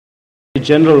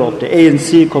General of the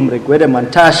ANC, Comrade Gwede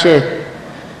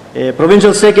Mantashe,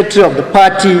 Provincial Secretary of the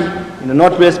party in the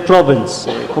Northwest Province,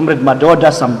 Comrade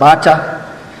Madoda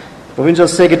Sambata, Provincial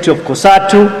Secretary of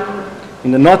COSATU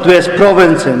in the Northwest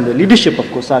Province, and the leadership of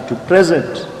COSATU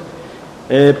present,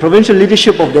 Provincial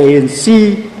leadership of the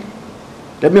ANC.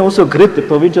 Let me also greet the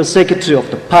Provincial Secretary of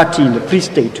the party in the Free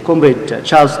State, Comrade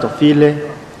Charles Tofile,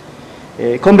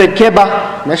 Comrade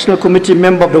Keba, National Committee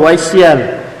member of the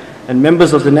YCL, and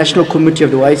members of the National Committee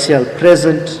of the YCL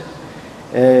present,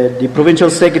 the Provincial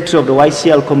Secretary of the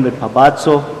YCL, Comrade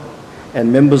Pabatso,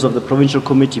 and members of the Provincial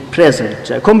Committee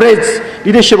present. Comrades,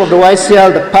 leadership of the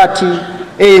YCL, the party,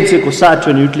 ANC, COSATU,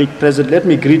 and Youth League present, let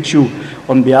me greet you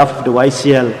on behalf of the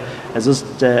YCL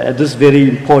at this very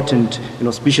important and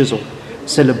auspicious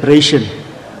celebration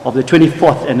of the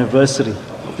 24th anniversary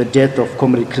of the death of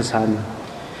Comrade Chris Hani.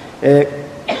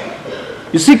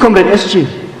 You see, Comrade SG,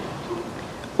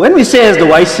 when we say as the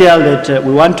YCL that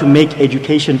we want to make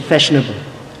education fashionable,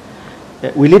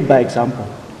 we lead by example.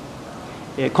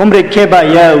 Comrade Keba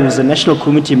here, who is a National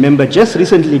Committee member, just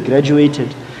recently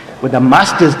graduated with a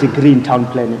master's degree in town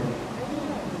planning.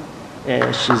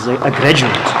 She's a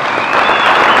graduate.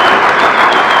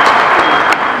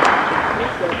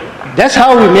 That's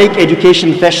how we make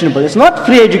education fashionable. It's not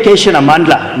free education,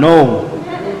 Amandla, no.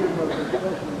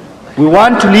 We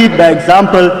want to lead by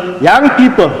example. Young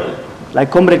people like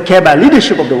Comrade Keba,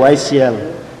 leadership of the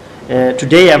YCL,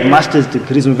 today have master's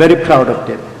degrees. We're very proud of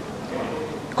them.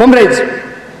 Comrades,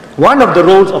 one of the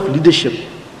roles of leadership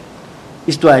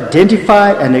is to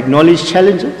identify and acknowledge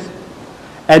challenges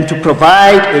and to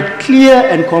provide a clear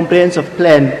and comprehensive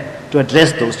plan to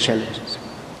address those challenges.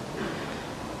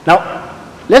 Now,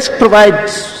 let's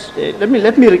provide,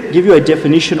 let me give you a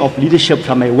definition of leadership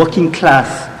from a working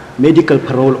class medical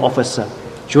parole officer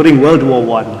during World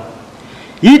War I.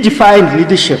 He defined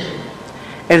leadership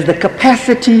as the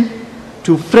capacity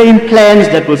to frame plans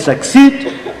that will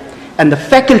succeed and the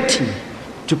faculty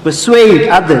to persuade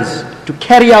others to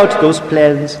carry out those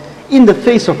plans in the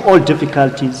face of all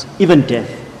difficulties, even death.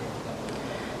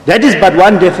 That is but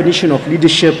one definition of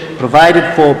leadership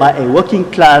provided for by a working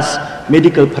class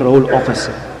medical parole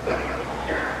officer.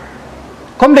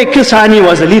 Comrade Chris Hani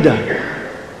was a leader,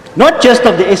 not just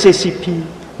of the SACP,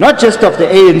 not just of the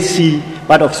ANC,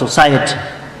 but of society.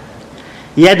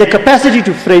 He had the capacity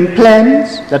to frame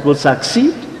plans that will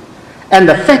succeed and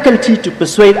the faculty to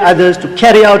persuade others to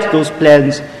carry out those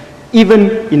plans even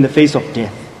in the face of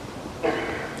death.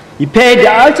 He paid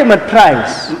the ultimate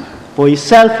price for his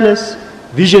selfless,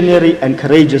 visionary, and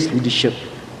courageous leadership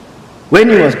when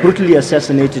he was brutally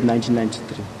assassinated in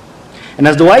 1993. And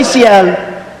as the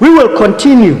YCL, we will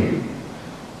continue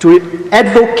to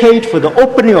advocate for the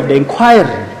opening of the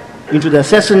inquiry into the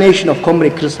assassination of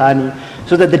Comrade Chris Hani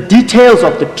so that the details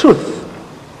of the truth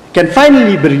can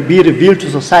finally be revealed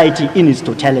to society in its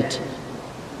totality.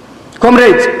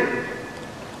 Comrades,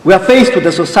 we are faced with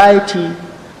a society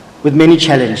with many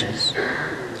challenges.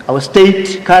 Our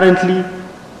state currently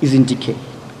is in decay.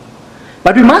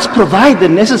 But we must provide the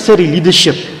necessary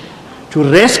leadership to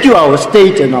rescue our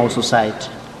state and our society.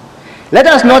 Let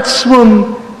us not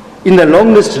swim in the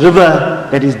longest river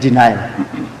that is denial.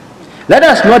 Let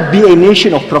us not be a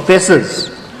nation of professors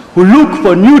who look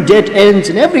for new dead ends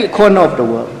in every corner of the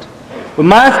world. We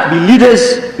must be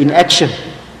leaders in action,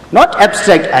 not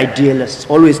abstract idealists,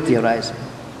 always theorizing.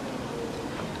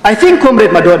 I think,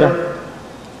 Comrade Madoda,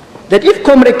 that if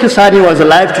Comrade Chris Hani was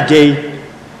alive today,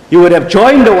 he would have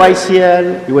joined the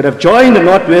YCL, he would have joined the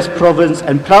Northwest Province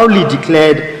and proudly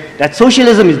declared that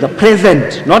socialism is the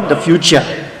present, not the future.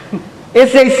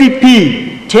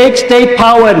 SACP, take state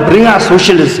power and bring us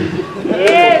socialism.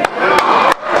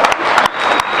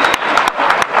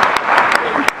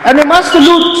 And we must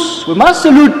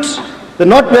salute the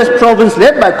Northwest Province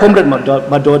led by Comrade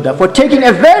Madoda for taking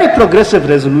a very progressive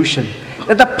resolution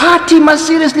that the party must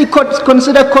seriously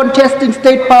consider contesting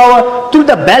state power through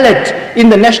the ballot in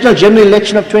the National General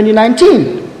Election of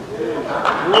 2019.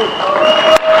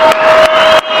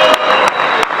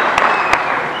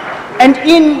 And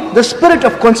in the spirit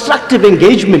of constructive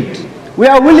engagement, we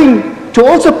are willing to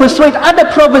also persuade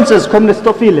other provinces, Comrade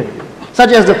Stofile, such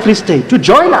as the Free State, to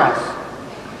join us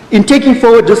in taking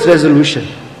forward this resolution.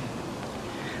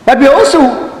 But we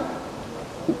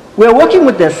are working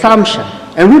with the assumption,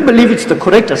 and we believe it's the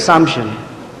correct assumption,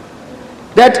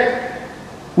 that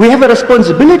we have a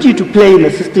responsibility to play in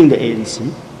assisting the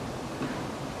ANC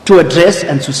to address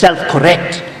and to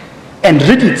self-correct and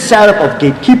rid itself of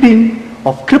gatekeeping,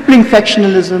 of crippling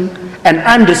factionalism, and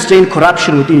unrestrained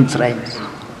corruption within its ranks.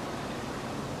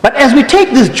 But as we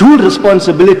take this dual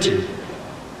responsibility,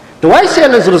 the YCL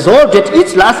has resolved at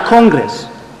its last Congress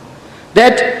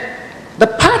that the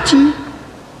party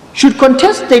should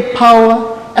contest state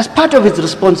power as part of its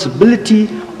responsibility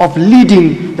of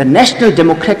leading the national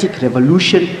democratic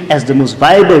revolution as the most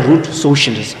viable route to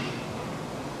socialism.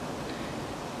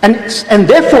 And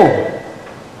therefore,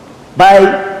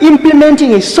 by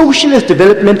implementing a socialist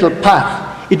developmental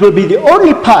path, it will be the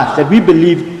only path that we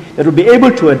believe that will be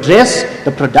able to address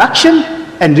the production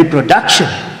and reproduction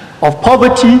of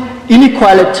poverty,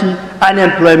 inequality,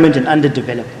 unemployment, and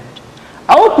underdevelopment.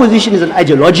 Our position is an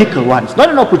ideological one. It's not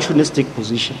an opportunistic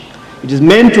position. It is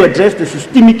meant to address the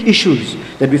systemic issues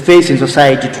that we face in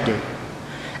society today.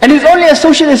 And it's only a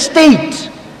socialist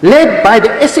state led by the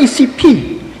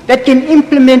SACP that can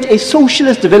implement a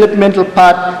socialist developmental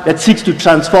path that seeks to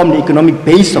transform the economic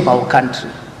base of our country.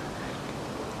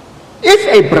 If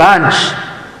a branch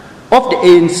of the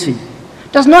ANC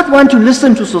does not want to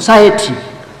listen to society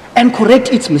and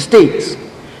correct its mistakes,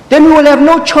 then we will have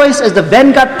no choice as the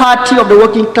vanguard party of the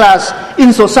working class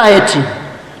in society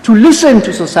to listen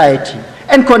to society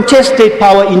and contest state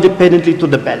power independently to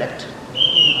the ballot.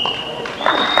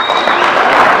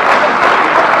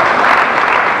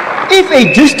 If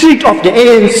a district of the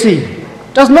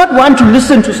ANC does not want to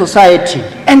listen to society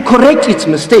and correct its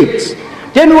mistakes,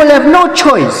 then we will have no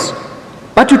choice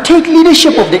but to take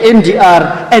leadership of the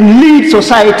NDR and lead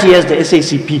society as the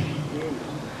SACP.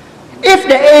 If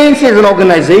the ANC as an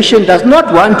organization does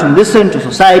not want to listen to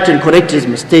society and correct its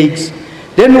mistakes,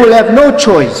 then we will have no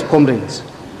choice, comrades,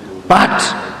 but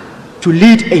to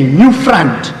lead a new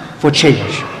front for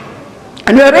change.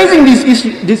 And we are raising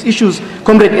these issues,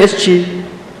 Comrade SG,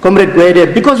 Comrade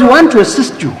Gwede, because we want to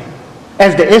assist you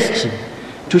as the SG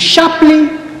to sharply,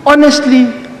 honestly,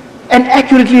 and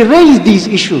accurately raise these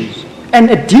issues and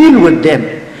deal with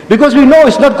them, because we know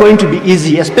it's not going to be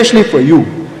easy, especially for you.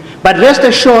 But rest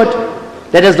assured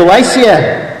that as the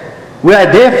YCL, we are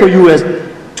there for you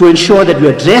to ensure that we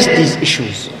address these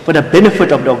issues for the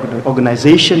benefit of the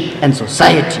organization and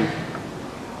society.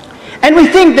 And we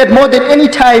think that more than any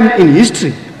time in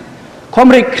history,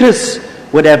 Comrade Chris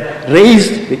would have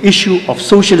raised the issue of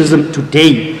socialism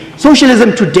today.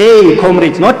 Socialism today,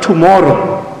 comrades, not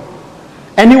tomorrow.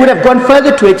 And he would have gone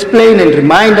further to explain and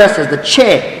remind us, as the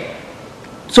chair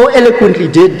so eloquently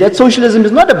did, that socialism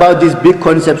is not about these big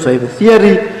concepts or a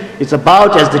theory. It's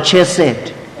about, as the chair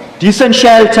said, decent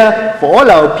shelter for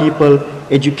all our people,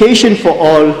 education for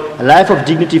all, a life of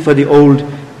dignity for the old,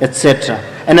 etc.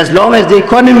 And as long as the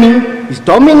economy is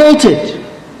dominated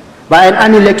by an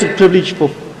unelected privilege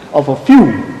of a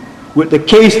few, the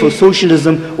case for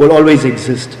socialism will always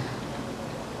exist.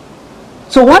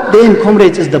 So what then,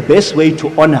 comrades, is the best way to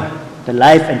honor the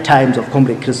life and times of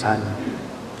Comrade Chris Hani?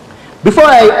 Before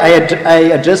I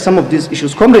address some of these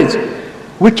issues, comrades,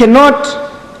 we cannot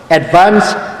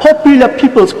advance popular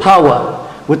people's power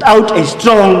without a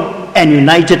strong and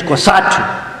united COSATU.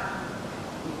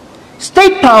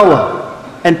 State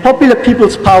power and popular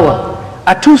people's power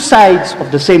are two sides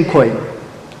of the same coin.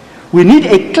 We need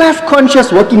a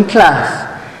class-conscious working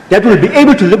class that will be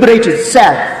able to liberate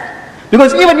itself.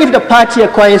 Because even if the party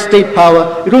acquires state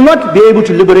power, it will not be able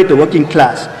to liberate the working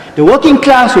class. The working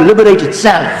class will liberate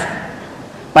itself.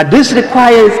 But this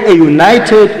requires a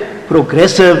united,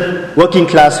 progressive working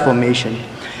class formation.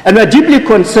 And we are deeply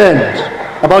concerned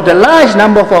about the large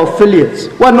number of our affiliates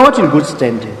who are not in good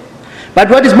standing. But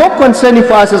what is more concerning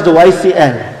for us as the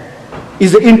YCL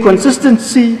is the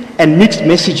inconsistency and mixed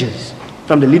messages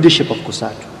from the leadership of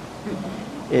COSATU.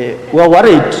 We are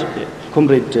worried,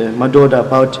 Comrade Madoda,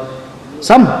 about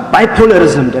some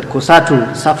bipolarism that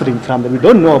COSATU is suffering from that we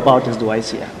don't know about as the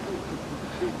YCL.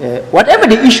 Whatever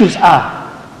the issues are,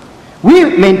 we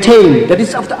maintain that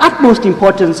it's of the utmost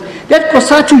importance that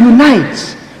COSATU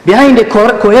unites behind a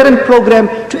coherent program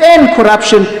to end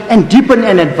corruption and deepen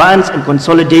and advance and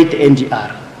consolidate the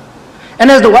NDR. And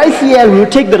as the YCL, we will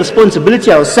take the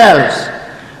responsibility ourselves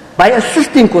by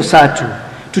assisting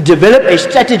COSATU to develop a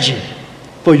strategy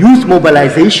for youth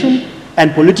mobilization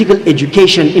and political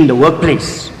education in the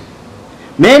workplace.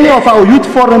 Many of our youth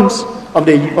forums of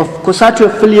COSATU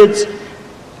affiliates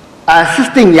are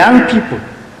assisting young people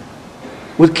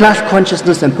with class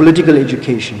consciousness and political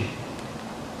education.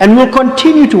 And we'll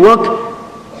continue to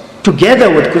work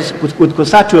together with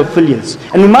COSATU affiliates.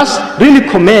 And we must really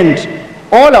commend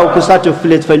all our COSATU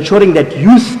affiliates for ensuring that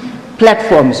youth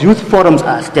platforms, youth forums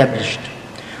are established.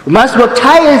 We must work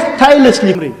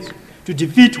tirelessly to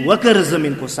defeat workerism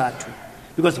in COSATU,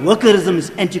 because workerism is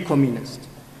anti-communist.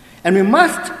 And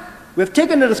we have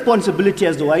taken the responsibility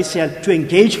as the YCL to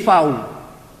engage FAU,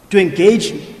 to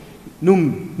engage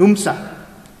NUMSA,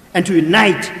 and to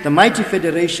unite the mighty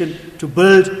federation to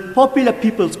build popular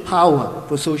people's power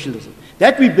for socialism.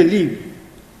 That we believe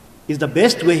is the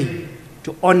best way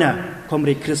to honor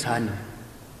Comrade Chris Hani.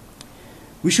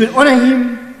 We should honor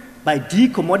him by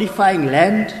decommodifying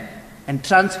land and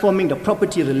transforming the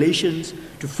property relations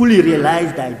to fully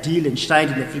realize the ideal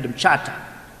enshrined in the Freedom Charter,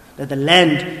 that the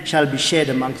land shall be shared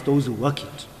amongst those who work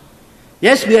it.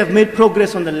 Yes, we have made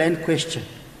progress on the land question,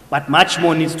 but much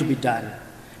more needs to be done.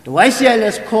 The YCL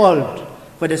has called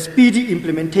for the speedy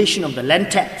implementation of the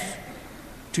land tax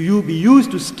to be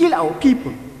used to skill our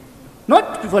people,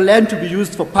 not for land to be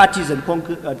used for parties and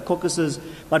caucuses,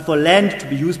 but for land to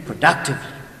be used productively.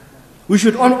 We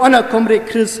should honor Comrade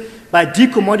Chris by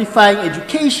decommodifying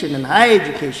education and higher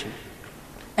education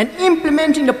and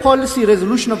implementing the policy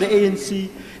resolution of the ANC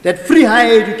that free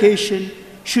higher education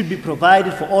should be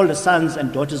provided for all the sons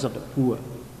and daughters of the poor.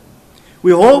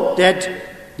 We hope that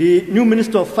the new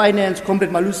Minister of Finance, Comrade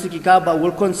Malusi Kikaba,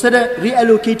 will consider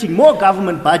reallocating more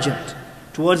government budget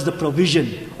towards the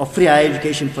provision of free higher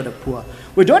education for the poor.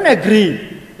 We don't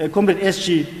agree, Comrade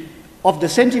SG, of the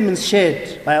sentiments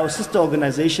shared by our sister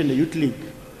organization, the Youth League,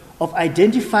 of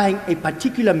identifying a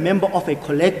particular member of a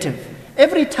collective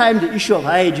every time the issue of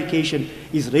higher education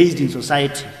is raised in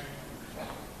society.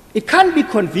 It can't be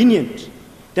convenient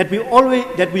that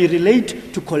we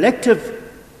relate to collective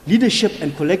leadership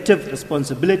and collective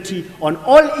responsibility on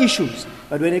all issues,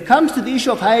 but when it comes to the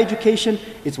issue of higher education,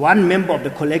 it's one member of the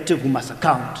collective who must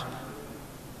account.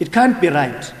 It can't be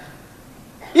right.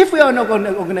 If we are an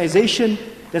organization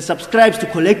that subscribes to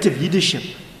collective leadership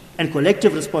and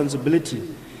collective responsibility,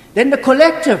 then the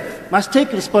collective must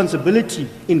take responsibility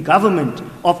in government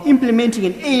of implementing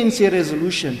an ANC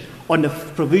resolution on the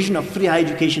provision of free higher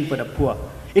education for the poor.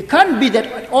 It can't be that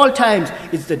at all times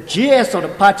it's the GS or the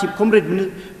party, Comrade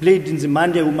Blade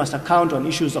Nzimande, who must account on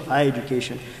issues of higher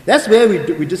education. That's where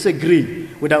we disagree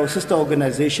with our sister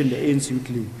organization, the ANC Youth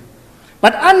League.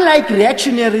 But unlike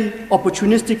reactionary,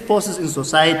 opportunistic forces in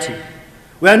society,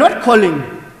 we are not calling,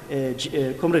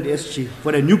 Comrade SG,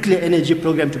 for a nuclear energy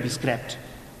program to be scrapped.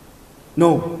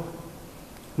 No,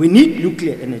 we need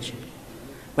nuclear energy.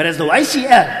 But as the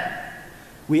YCL,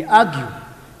 we argue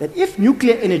that if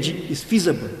nuclear energy is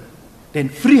feasible, then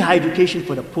free higher education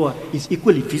for the poor is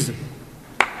equally feasible.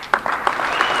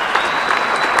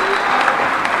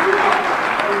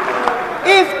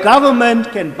 If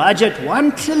government can budget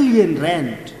 1 trillion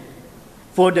rand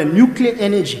for the nuclear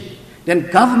energy,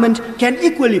 then government can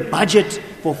equally budget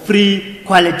for free,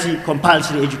 quality,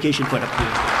 compulsory education for the poor.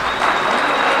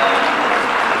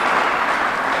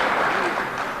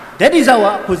 That is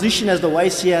our position as the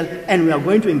YCL, and we are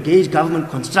going to engage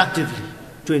government constructively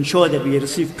to ensure that we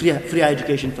receive free higher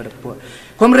education for the poor.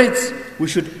 Comrades, we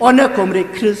should honor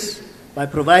Comrade Chris by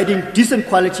providing decent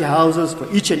quality houses for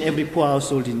each and every poor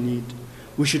household in need.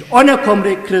 We should honor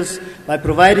Comrade Chris by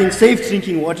providing safe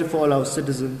drinking water for all our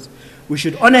citizens. We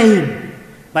should honor him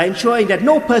by ensuring that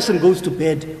no person goes to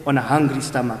bed on a hungry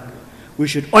stomach. We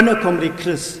should honor Comrade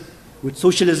Chris with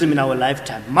socialism in our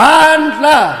lifetime.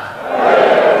 Mandla!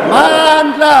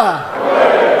 Mandla!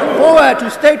 Forward to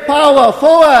state power,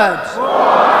 forward!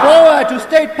 Forward to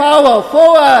state power,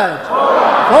 forward!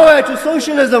 Forward to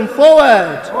socialism,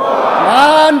 forward!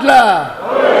 Mandla!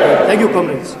 Thank you,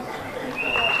 comrades.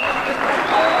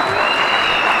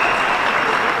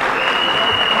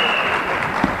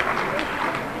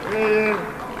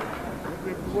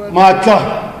 Matla,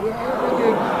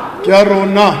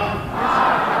 Kiarona,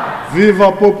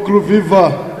 Viva Pop Crew,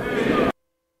 Viva!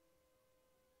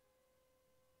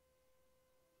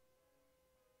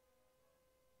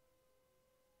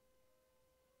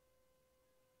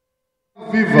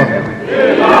 Viva!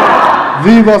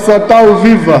 Viva Satao,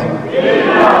 viva!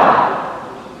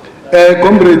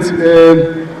 Comrades,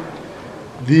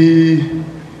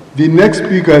 the next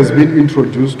speaker has been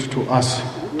introduced to us.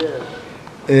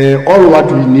 All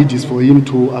what we need is for him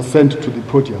to ascend to the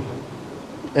podium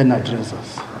and address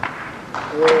us.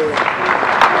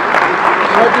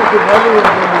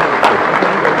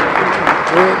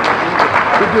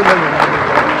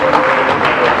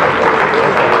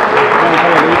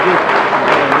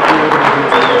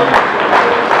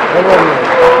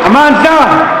 Amanda,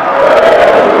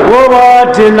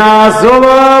 Goba Tina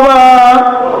Sobaba,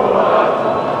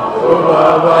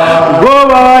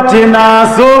 Goba Tina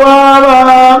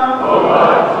Sobaba,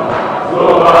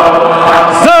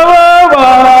 Sobaba,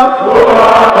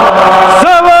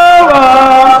 Sobaba,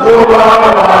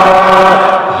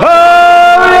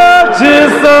 Hoya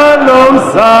Chisalum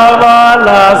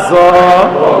Sabalaso,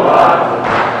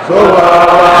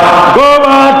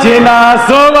 Goba Tina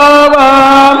Sobaba.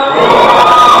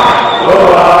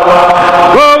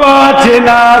 Goba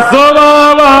Tina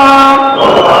Sobaba,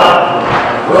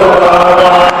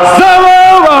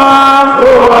 Sobaba,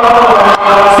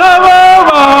 Sobaba.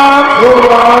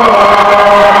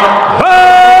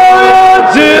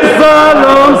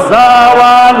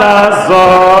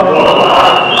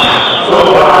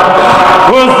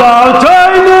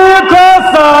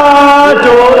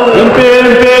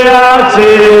 impimpi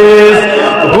yachis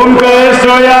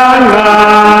umqesho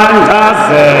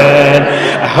yangangazel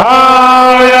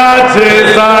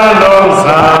hayachisa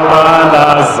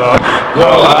lomzabalazo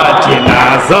ngowathi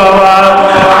nazoba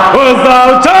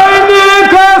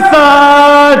uzawuthaynika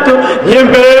satu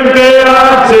impimpi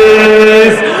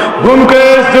yachis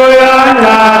umqesho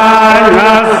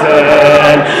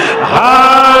yangangazel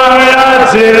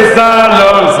hayachisa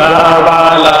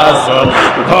lomzabalazo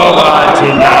ngowathi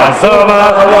nazoba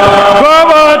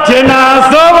ngowathi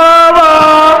nazoba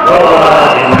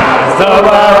ngowathi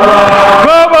nazoba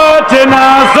ngowathi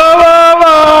nazoba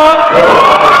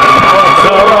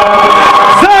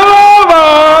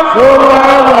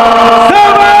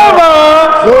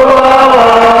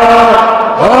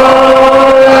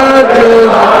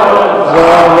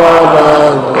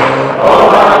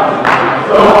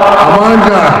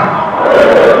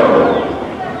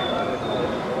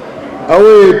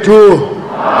awethu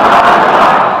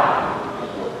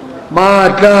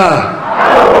Matla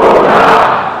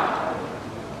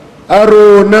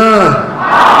Aruna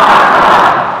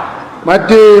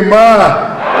Matimba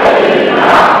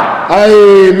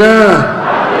Aina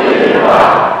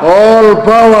all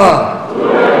power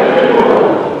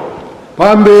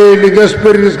phambili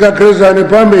ngespirit ka Chris Hani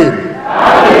phambili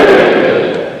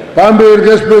phambili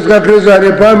ngespirit ka Chris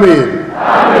Hani phambili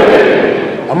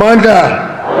amandla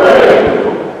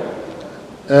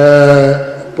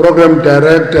program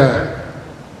director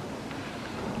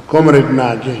comrade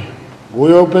Naki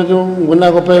nguye ophethe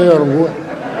ngunako ophethe or nguwe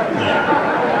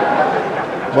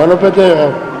bona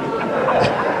ophethe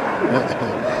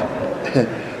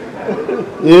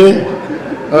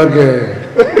okay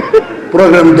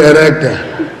program director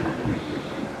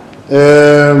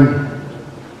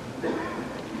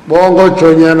bongo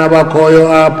jonyana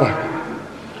bakhoyo apha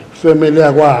family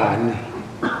yakwani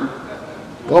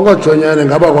bongo jonyana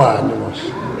ngaba kwani mos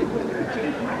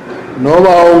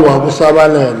noba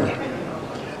ungwakusabalele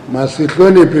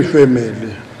masihloniphe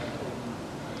ifamily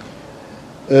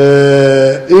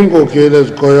inkokheli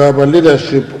ezikhoyo apha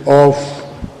leadership of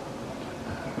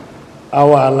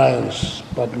our alliance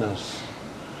partners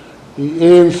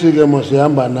ANC ke mos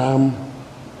ihamba nam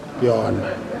yona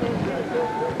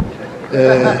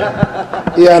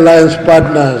i-alliance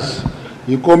partners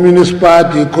yi-communist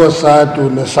party ikhosatu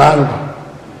nesangwa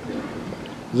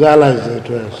zi-allies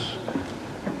zethu ezo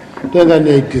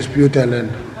tenganiyayidisputa le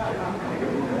nto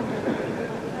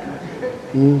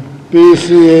PC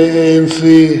ANC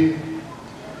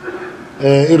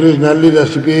i-regional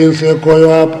leadership i-ANC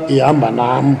ekhoyo apha ihamba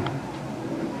nam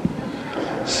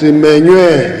simenywe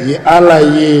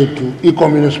yi-ally yethu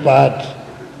i-communist party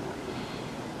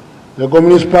le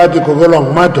communist party ikhokelwa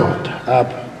ngumadoda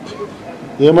apha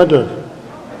ye madoda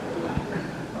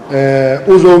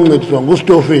uzoncediswa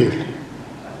ngustofile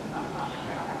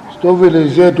Stofile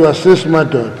is here to assist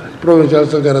madoda provincial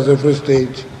secretary ase-Free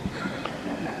State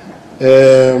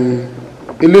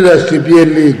i-leadership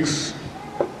ye-leagues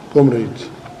comrade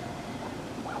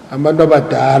abantu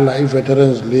abadala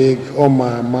i-veterans league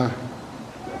omama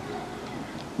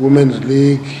women's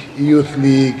league i-youth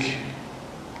league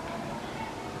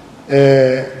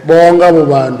bonke abo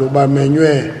bantu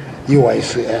bamenywe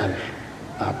yi-YCL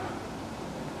apha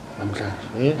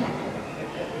namhlanje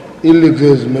i-leagues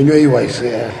ezimenywe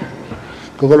yi-YCL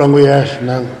kokolwa nguyesh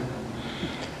nanga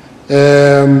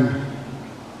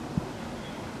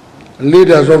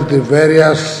leaders of the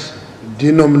various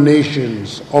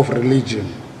denominations of religion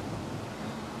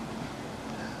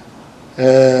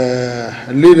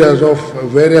leaders of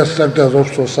various sectors of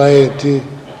society,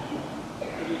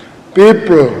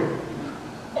 people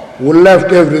who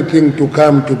left everything to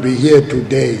come to be here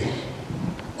today,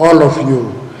 all of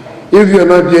you. If you're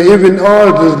not here, even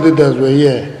all these leaders were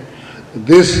here,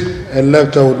 this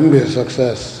lecture wouldn't be a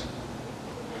success.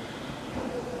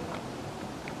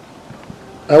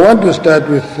 I want to start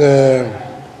with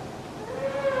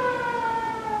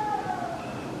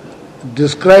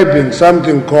describing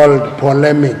something called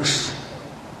polemics.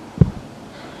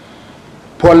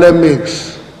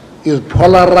 Polemics is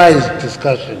polarized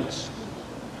discussions.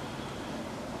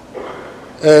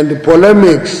 And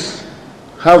polemics,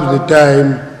 half the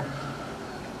time,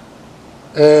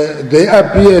 they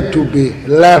appear to be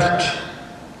left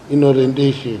in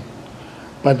orientation,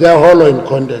 but they are hollow in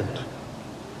content.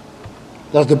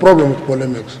 That's the problem with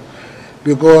polemics.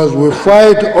 Because we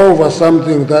fight over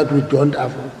something that we don't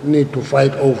need to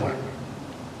fight over.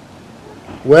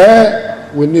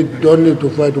 Where we don't need to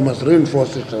fight, we must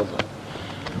reinforce each other.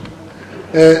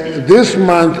 This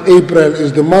month, April,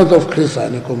 is the month of Chris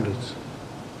Hani, comrades.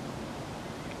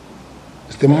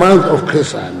 It's the month of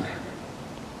Chris Hani,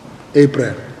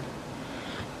 April.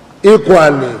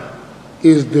 equally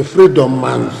is the Freedom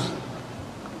Month.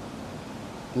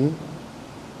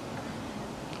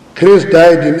 Chris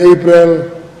died in April.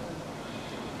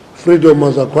 Freedom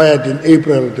was acquired in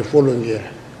April the following year.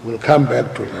 We'll come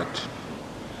back to that.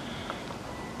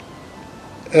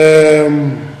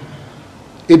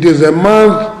 It is a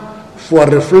month for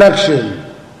reflection,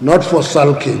 not for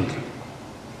sulking.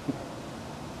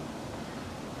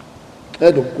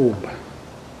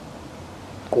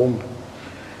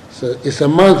 So it's a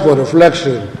month for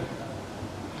reflection.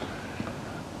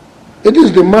 It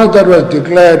is the month that was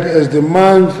declared as the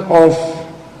month of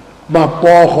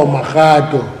Mapocho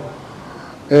Makhato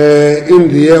in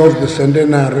the year of the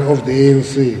centenary of the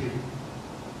ANC.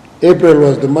 April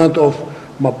was the month of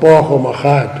Mapocho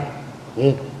Makhato.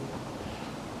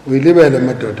 We live at the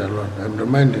method a lot, I'm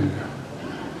reminding you.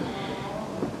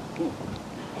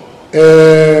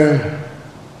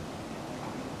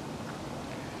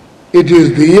 It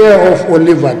is the year of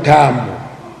Oliver Tambo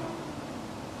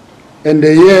and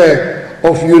the year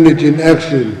of unity in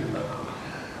action.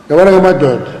 Yabona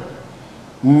ngamadoda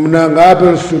mna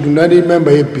ngapha esuku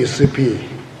ndandiyimember ye-BCP.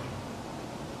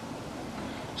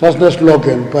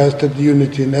 Sasine-slogan phaya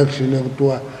unity in action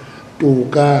ekuthiwa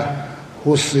tuka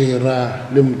husira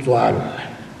limtswala,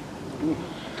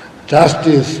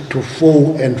 justice to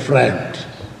foe and friend.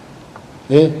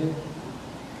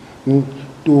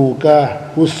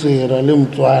 Tuka husira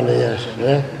limtswala, yes.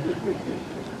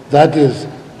 That is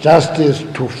justice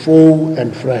to foe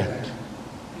and friend.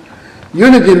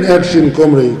 Unity in action,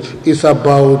 comrades, is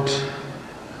about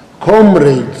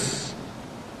comrades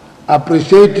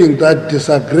appreciating that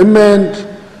disagreement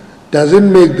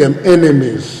doesn't make them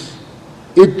enemies.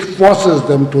 It forces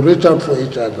them to reach out for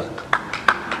each other.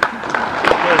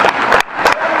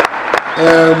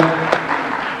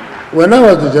 When I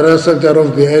was the General Secretary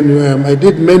of the NUM, I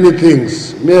did many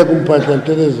things.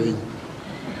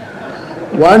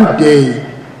 One day,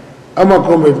 I'm a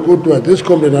comrade, good to this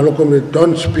comrade and another comrade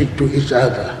don't speak to each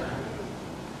other.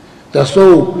 They're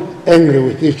so angry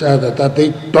with each other that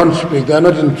they don't speak, they're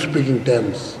not in speaking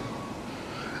terms.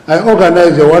 I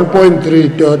organized a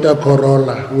 1.3 Toyota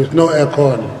Corolla with no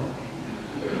aircon.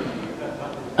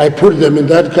 I put them in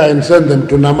that car and sent them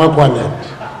to Namakwanet.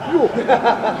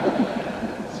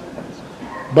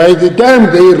 By the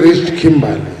time they reached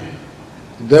Kimberley,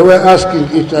 they were asking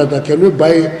each other, can we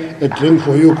buy a drink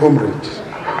for you, comrades?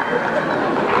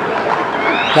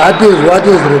 That is what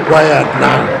is required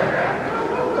now.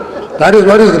 That is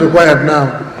what is required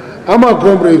now. Our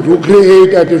comrades who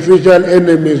create artificial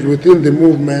enemies within the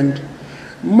movement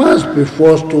must be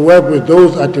forced to work with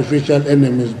those artificial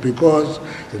enemies because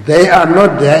they are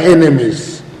not their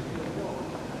enemies.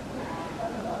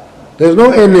 There's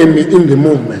no enemy in the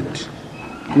movement.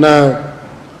 Now,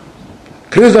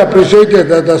 Chris appreciated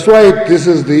that. That's why this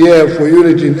is the year for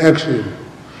unity in action.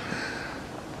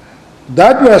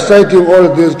 That we are citing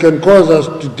all this can cause us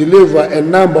to deliver a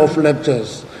number of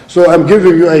lectures. So I'm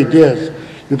giving you ideas.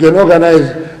 You can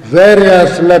organize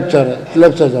various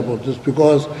lectures about this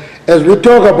because as we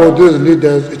talk about these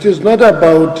leaders, it is not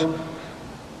about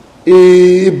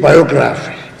a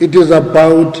biography. It is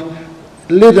about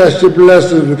leadership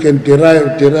lessons we can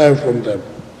derive from them.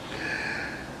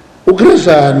 Chris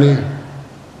Hani,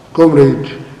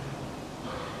 comrade,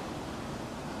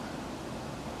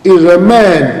 is a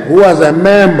man who was a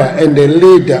member and a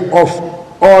leader of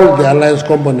all the alliance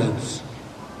components,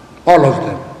 all of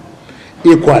them,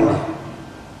 equally.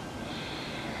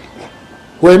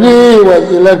 When he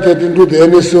was elected into the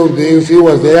NEC of the ANC, he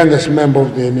was the youngest member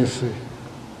of the NEC.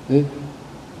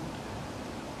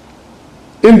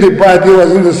 In the party, he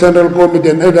was in the Central Committee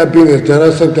and ended up being the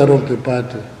General Secretary of the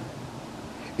party.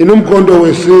 In Umkondo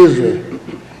Wesizwe,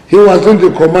 he was in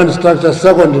the command structure,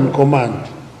 second in command.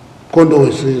 Kondo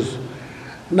Wesizwe.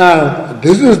 Now,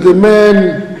 this is the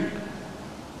man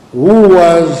who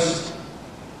was,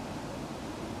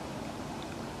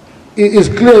 it is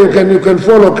clear you can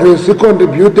follow Chris. He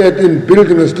contributed in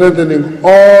building and strengthening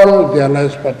all the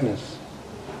alliance partners,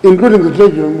 including the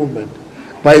trade union movement,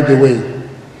 by the way,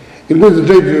 including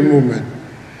the trade union movement.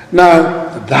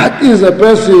 Now, that is a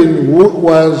person who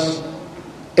was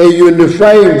a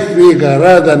unifying figure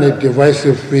rather than a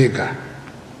divisive figure.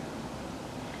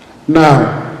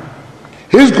 Now,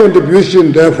 his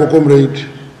contribution, therefore, comrade,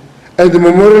 and the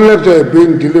memorial lecture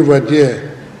being delivered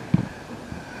here,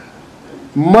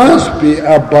 must be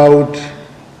about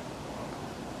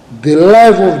the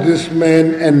life of this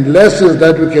man and lessons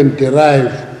that we can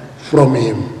derive from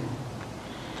him.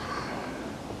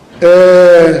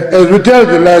 As we tell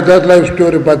that life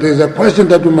story, but there is a question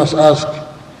that we must ask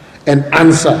and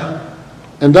answer.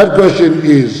 And that question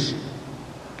is,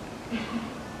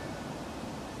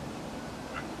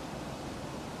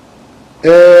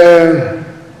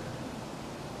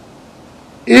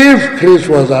 If Chris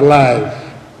was alive,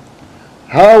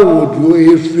 how would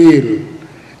he feel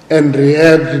and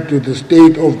react to the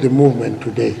state of the movement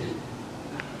today?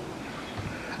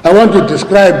 I want to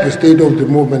describe the state of the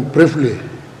movement briefly,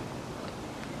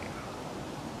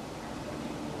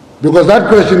 because that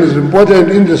question is important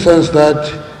in the sense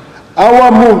that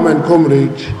our movement,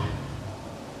 comrades,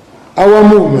 our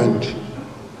movement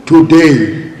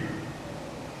today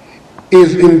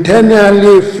is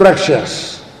internally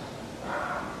fractious.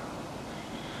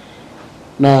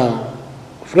 Now,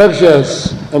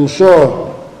 fractious, I'm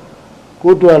sure,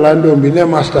 kutu alando mbine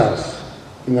masters,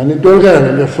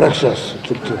 inganitolga na fractious.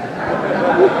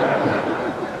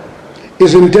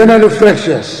 Is internally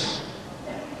fractious.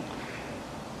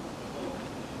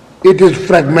 It is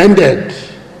fragmented.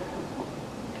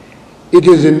 It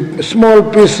is in small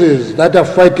pieces that are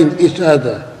fighting each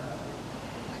other.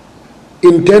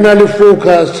 Internally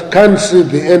focused, can't see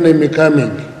the enemy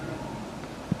coming.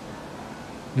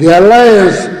 The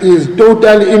alliance is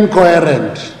totally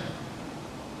incoherent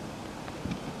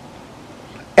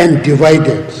and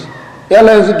divided. The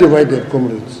alliance is divided,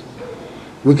 comrades.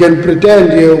 We can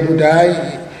pretend here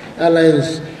that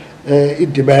alliance is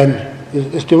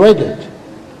divided.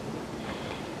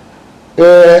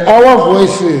 Our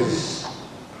voices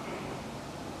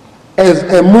as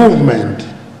a movement,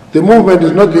 the movement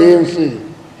is not the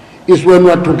ANC, is when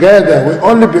we're together. We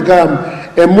only become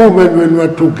a movement when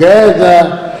we're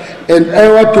together, and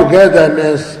our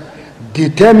togetherness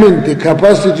determines the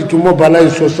capacity to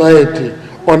mobilize society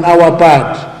on our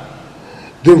part.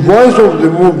 The voice of the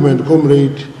movement,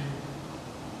 comrade,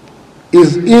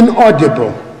 is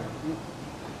inaudible.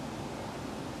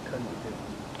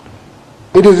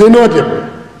 It is inaudible.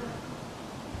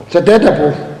 It's a data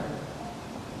proof.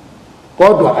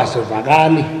 Kodwa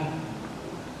asivakali.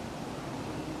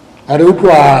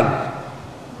 Ariutwala.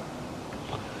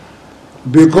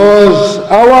 Because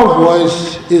our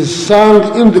voice is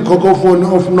sung in the cacophony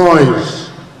of noise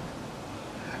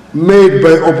made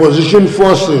by opposition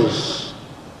forces,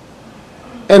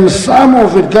 and some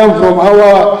of it comes from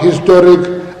our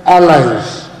historic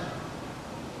allies.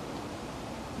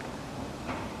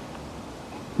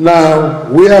 Now,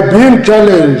 we are being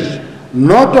challenged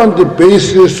not on the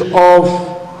basis of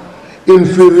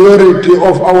inferiority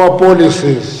of our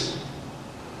policies,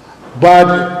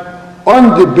 but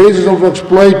on the basis of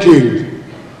exploiting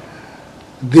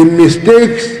the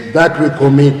mistakes that we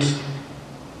commit.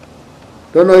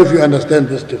 Don't know if you understand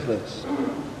this difference.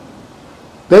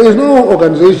 There is no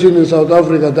organization in South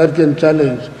Africa that can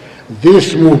challenge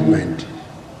this movement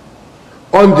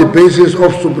on the basis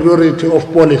of superiority of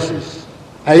policies.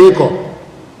 Aiko.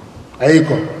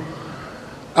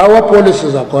 Our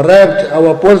policies are correct,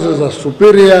 our policies are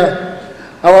superior,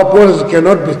 our policies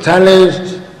cannot be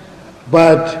challenged,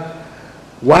 but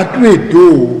what we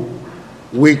do,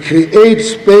 we create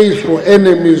space for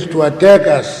enemies to attack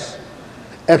us,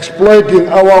 exploiting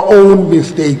our own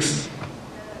mistakes.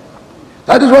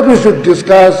 That is what we should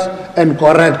discuss and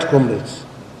correct, comrades.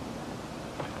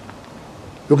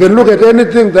 You can look at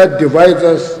anything that divides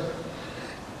us,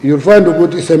 you'll find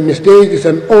it's a mistake, it's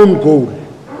an own goal.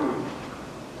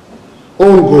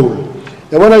 Own goal.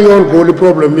 The one of your own goal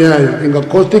problem here in a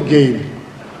caustic game.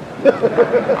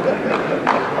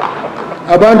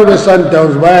 Abantu be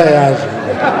Sundowns bayayazi.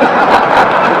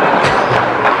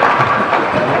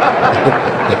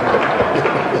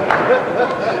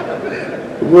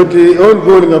 Ukuthi own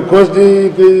goal in a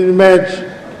caustic match,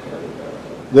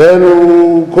 then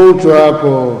coach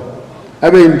wakho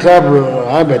abe in trouble,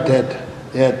 abe dead.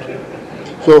 Yet.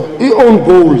 So, our own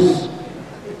goals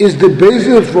is the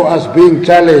basis for us being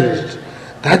challenged.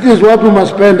 That is what we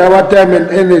must spend our time and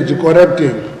energy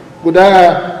correcting.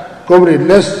 Comrade,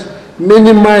 let's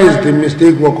minimize the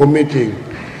mistake we're committing.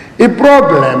 A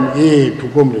problem here to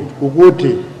comrade,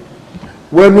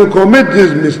 when we commit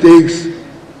these mistakes,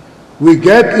 we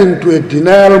get into a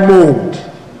denial mode.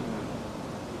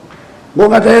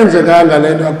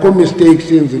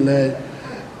 Mistakes in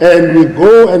and we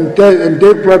go and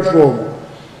take platform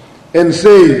and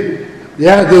say,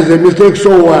 yeah, there's a mistake,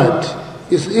 so what?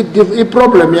 It's a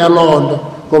problem here, Lord.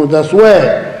 That's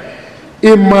where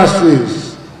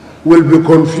masses will be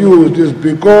confused, is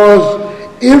because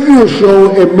if you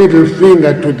show a middle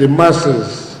finger to the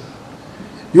masses,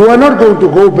 you are not going to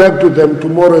go back to them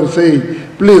tomorrow and say,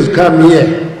 please come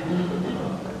here.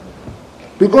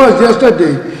 Because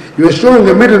yesterday you were showing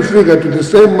a middle finger to the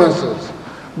same masses.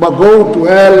 But go to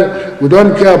hell, we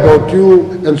don't care about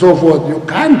you, and so forth. You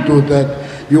can't do that.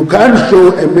 You can't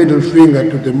show a middle finger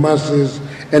to the masses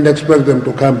and expect them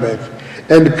to come back.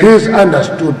 And Chris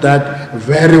understood that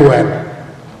very well.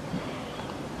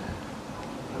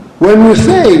 When we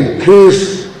say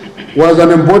Chris was an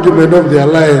embodiment of the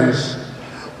alliance,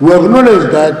 we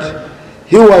acknowledge that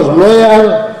he was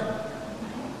loyal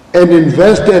and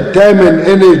invested time and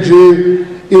energy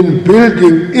in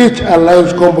building each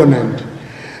alliance component,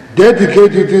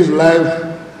 dedicated his life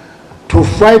to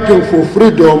fighting for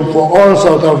freedom for all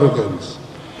South Africans.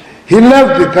 He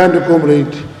left the country,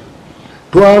 comrade,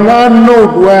 to an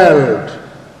unknown world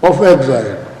of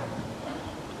exile.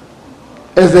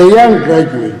 As a young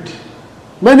graduate,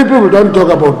 many people don't talk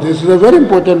about this. It's a very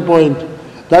important point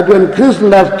that when Chris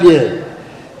left here,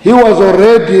 he was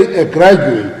already a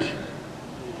graduate,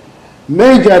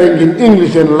 majoring in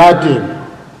English and Latin.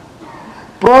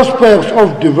 Prospects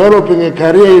of developing a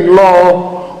career in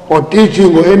law or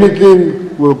teaching or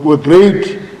anything were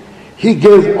great. He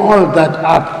gave all that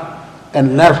up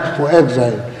and left for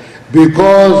exile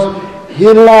because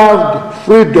he loved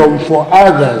freedom for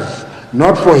others,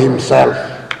 not for himself.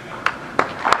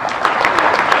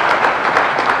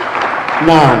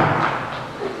 Now,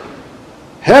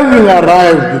 having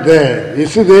arrived there, you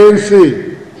see the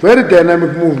ANC, very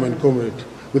dynamic movement, comrade.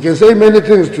 We can say many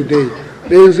things today,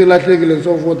 the ANC, Latlekile, and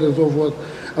so forth and so forth.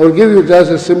 I will give you just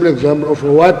a simple example of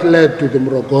what led to the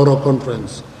Morogoro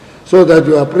conference, so that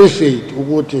you appreciate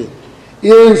Uguti.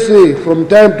 ANC, from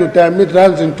time to time, it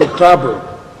runs into trouble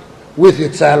with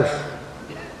itself.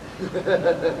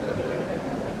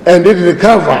 And it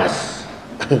recovers.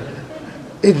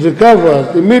 It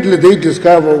recovers. Immediately they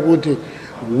discover Uguti.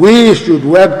 We should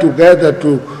work together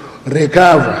to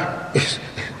recover.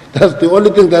 That's the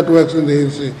only thing that works in the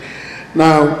ANC.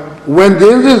 Now, when the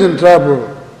ANC is in trouble,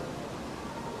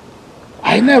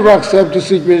 I never accept a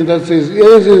situation that says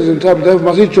ANC is in trouble,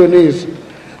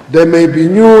 there may be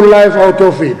new life out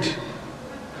of it.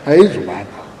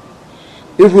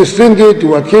 If we sing it,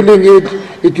 we are killing it,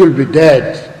 it will be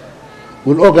dead.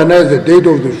 We'll organize the date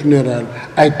of the funeral.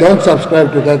 I don't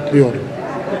subscribe to that theory.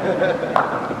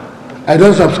 I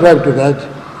don't subscribe to that.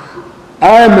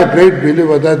 I am a great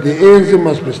believer that the ANC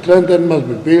must be strengthened, must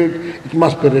be built, it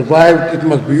must be revived, it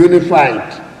must be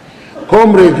unified.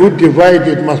 Comrades who divide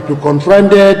it must be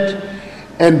confronted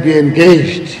and be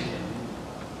engaged.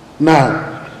 Now,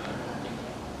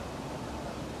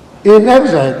 in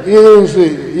exile,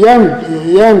 ANC, young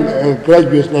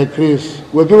graduates like Chris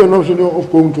were given an option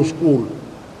of going to school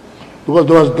because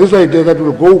there was this idea that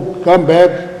we'll come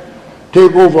back,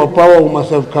 take over power, we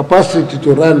must have capacity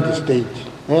to run the state.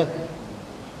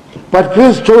 But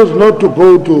Chris chose not to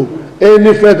go to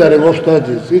any furthering of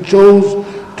studies. He chose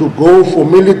to go for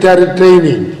military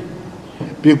training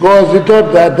because he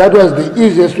thought that that was the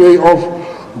easiest way of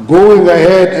going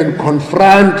ahead and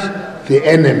confront the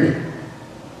enemy.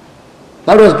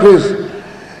 That was Chris.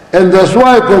 And that's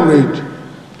why, comrade,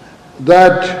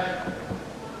 that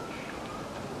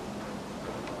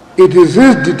it is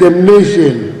his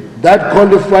determination that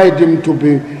qualified him to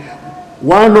be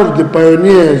one of the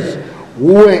pioneers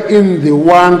who were in the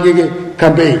Wangi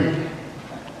campaign.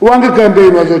 Wangi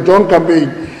campaign was a joint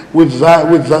campaign with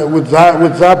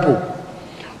ZAPU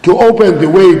to open the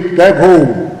way back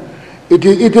home. It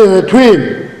is a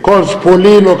twin called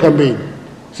Spolino campaign.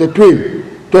 It's a twin.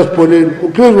 It was Spolino.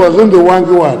 Chris was in the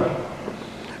Wangi one.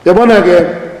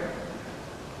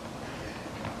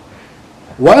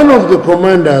 One of the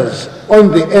commanders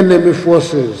on the enemy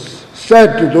forces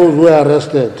said to those who were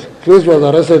arrested, Chris was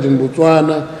arrested in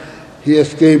Botswana, he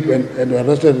escaped and was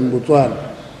arrested in Botswana.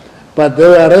 But they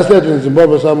were arrested in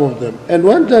Zimbabwe, some of them. And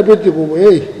one time they said,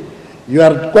 hey, you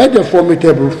are quite a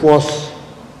formidable force.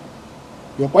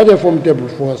 You are quite a formidable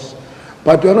force.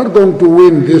 But you are not going to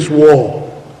win this war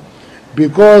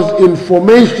because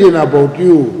information about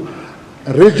you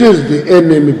reaches the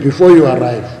enemy before you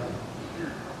arrive.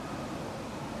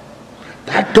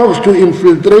 That talks to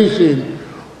infiltration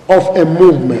of a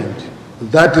movement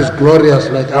that is glorious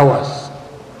like ours.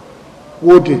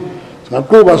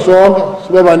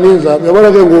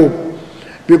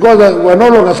 Because we're no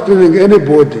longer screening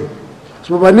anybody.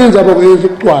 But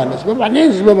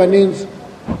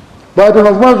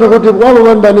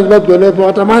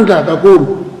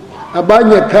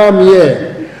Abanye come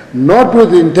here not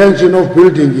with the intention of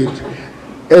building it.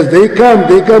 As they come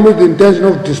with the intention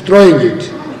of destroying it.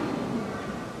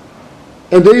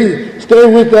 And they stay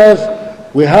with us,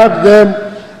 we hug them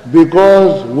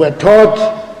because we're taught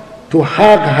to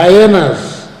hug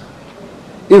hyenas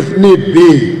if need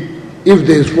be, if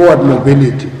there is forward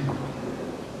mobility.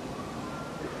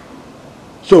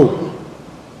 So,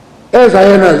 as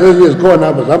hyenas, as is gone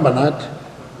up as Ambanat,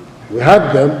 we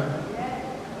hug them,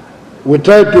 we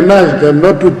try to nudge them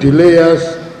not to delay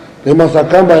us, they must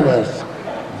accompany us.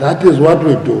 That is what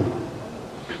we do.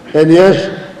 And yes,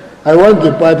 I want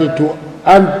the party to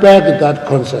unpack that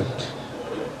concept.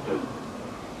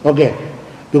 Okay,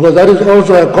 because that is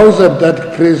also a concept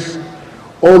that Chris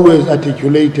always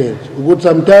articulated.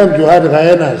 Sometimes you had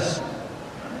hyenas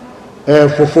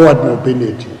for forward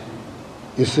mobility.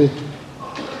 You see?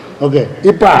 Okay,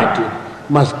 a party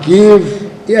must give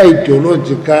the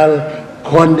ideological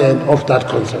content of that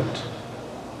concept.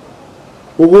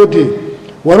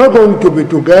 We're not going to be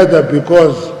together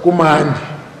because kumandi.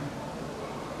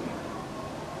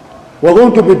 We're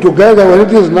going to be together when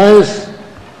it is nice.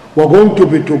 We're going to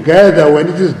be together when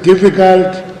it is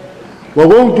difficult. We're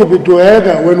going to be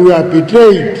together when we are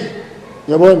betrayed.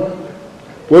 When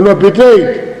we're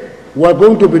betrayed, we're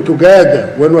going to be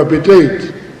together when we're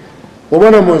betrayed.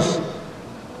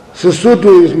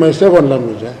 Sesotho is my second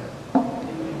language.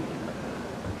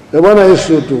 The one is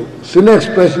Sesotho. Sin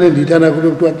expression in Ditana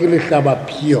Group to Akili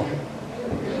Shabapio.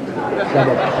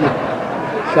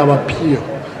 Shabapio.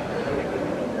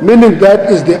 Meaning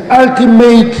that is the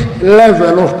ultimate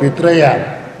level of betrayal.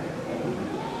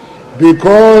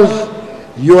 Because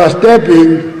you are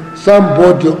stepping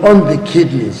somebody on the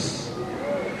kidneys.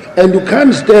 And you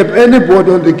can't step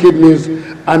anybody on the kidneys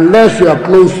unless you are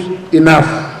close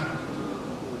enough.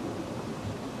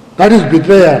 That is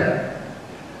betrayal.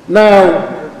 Now,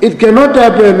 it cannot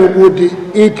happen with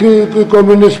the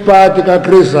Communist Party,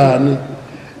 Chris Hani,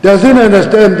 doesn't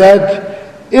understand that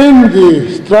in the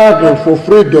struggle for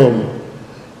freedom,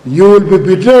 you will be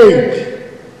betrayed.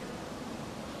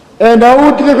 And I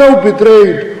would take out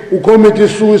betrayed who committed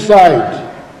suicide.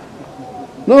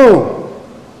 No.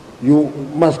 You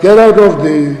must get out of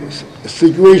the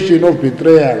situation of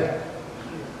betrayal,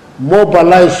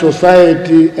 mobilize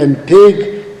society, and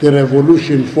take the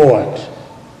revolution forward.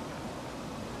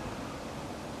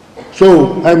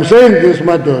 So I'm saying this,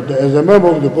 my daughter, as a member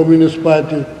of the Communist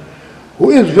Party,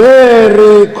 who is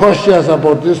very cautious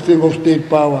about this thing of state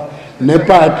power, the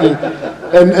party,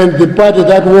 and the party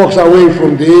that walks away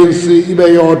from the ANC,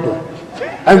 Ibeyoto.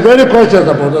 I'm very cautious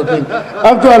about that thing.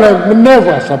 Actually, I'm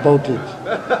nervous about it.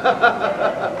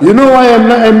 You know why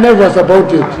I'm nervous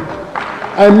about it?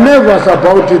 I'm nervous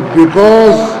about it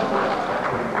because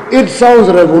it sounds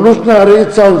revolutionary,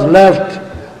 it sounds left,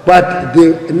 but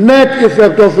the net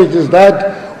effect of it is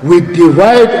that we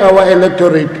divide our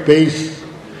electorate base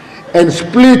and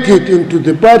split it into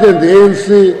the party and the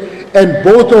ANC, and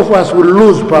both of us will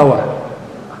lose power.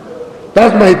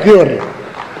 That's my theory.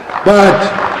 But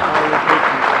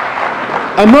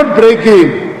I'm not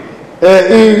breaking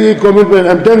commitment.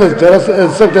 I'm telling as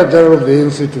Secretary General of the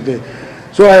ANC today.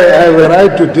 So I have a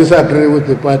right to disagree with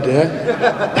the party.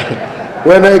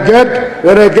 When I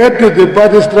get to the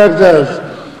party structures,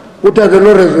 what are the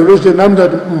law resolution? I'm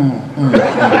that.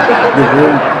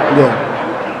 Yeah.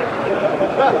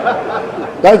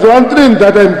 That's one thing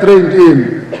that I'm trained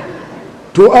in,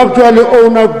 to actually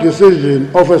own up decision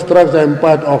of a structure I'm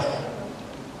part of.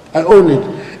 I own it.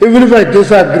 Even if I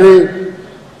disagree,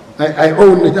 I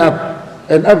own it up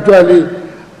and actually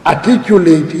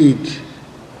articulate it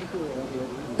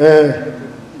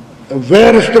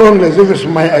very strongly as if it's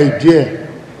my idea.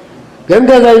 Then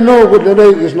because I know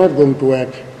it's not going to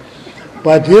work.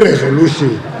 But the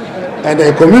resolution, and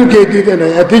I communicate it and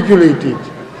I articulate it.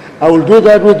 I will do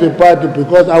that with the party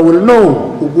because I will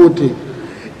know, Uguti,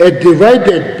 a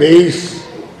divided base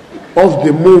of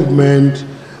the movement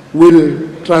will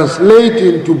translate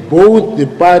into both the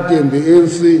party and the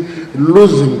ANC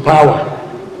losing power.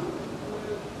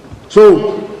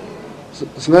 So,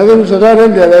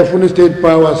 state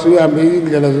power,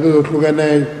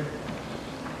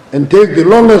 and take the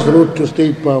longest route to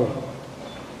state power.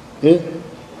 Peace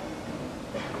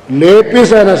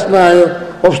and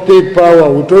of state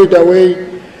power, we throw it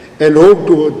away and hope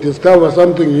to discover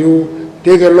something new,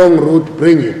 take a long route,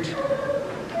 bring it.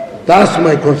 That's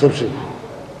my conception.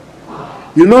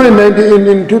 You know,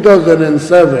 in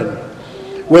 2007,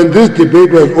 when this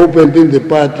debate was opened in the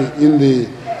party, in the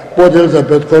Port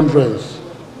Elizabeth conference,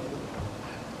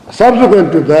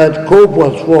 subsequent to that, COPE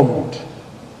was formed.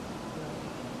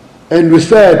 And we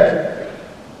said,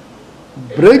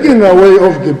 breaking away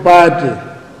of the party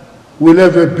will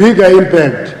have a bigger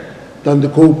impact than the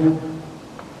COPE.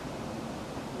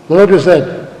 That's what we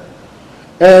said.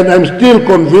 And I'm still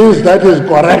convinced that is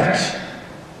correct.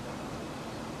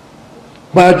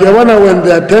 But when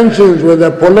there are tensions, when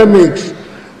there are polemics,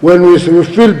 when we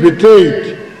feel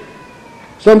betrayed,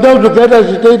 sometimes we get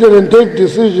agitated and take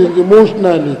decisions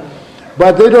emotionally,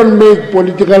 but they don't make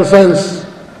political sense.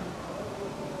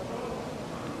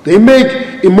 They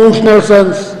make emotional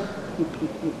sense.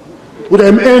 But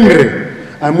I'm angry,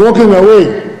 I'm walking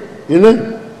away, you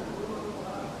know?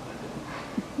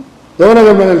 The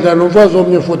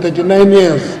one for 39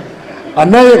 years,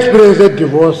 And I experienced a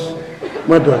divorce,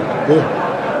 my daughter.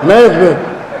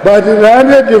 But in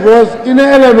a divorce, in an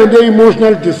element of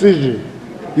emotional decision,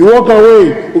 you walk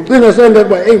away, you think saying that,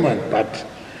 hey man, but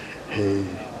hey,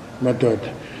 my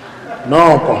daughter,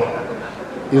 no,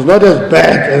 it's not as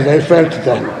bad as I felt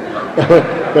then.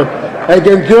 But I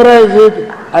can theorize it,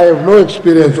 I have no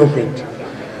experience of it.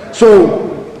 So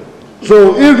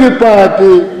if a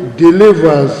party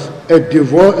delivers a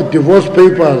divorce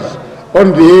papers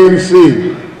on the ANC,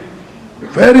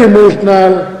 very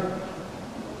emotional,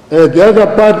 the other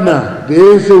partner, the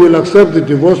ANC will accept the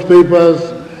divorce papers,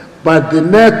 but the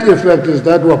net effect is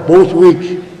that we're both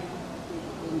weak.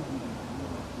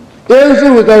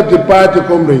 ANC without the party,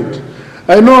 comrade.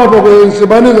 I know about ANC,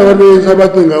 but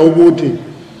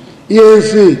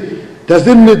ANC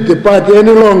doesn't need the party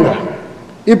any longer.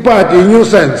 A party,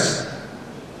 nuisance.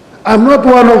 I'm not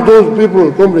one of those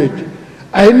people, comrade.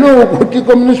 I know the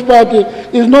Communist Party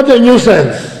is not a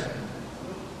nuisance.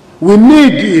 We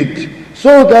need it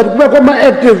so that we become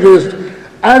activists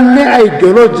and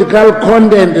ideological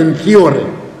content and theory.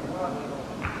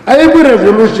 Every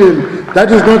revolution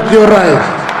that is not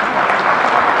theorized.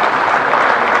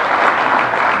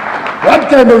 What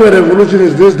kind of a revolution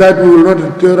is this that we will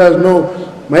not theorize? No,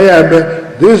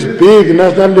 this big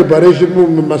national liberation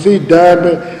movement,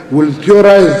 will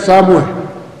theorize somewhere.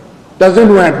 Doesn't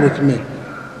work with me.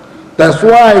 That's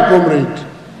why, comrade,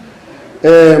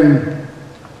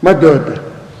 my daughter,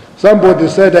 somebody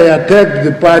said I attacked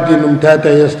the party in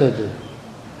Umtata yesterday.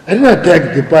 I didn't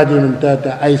attack the party in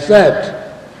Umtata. I said,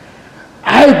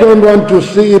 I don't want to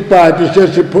see a party share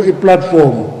a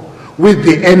platform with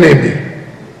the enemy.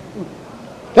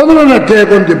 That's not an attack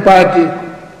on the party.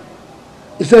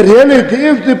 It's a reality.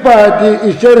 If the party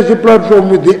is sharing a platform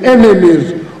with the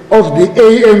enemies of the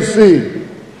ANC,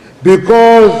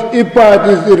 because a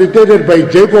party is irritated by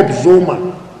Jacob Zuma,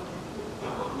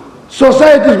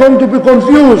 society is going to be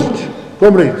confused,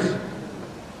 comrades.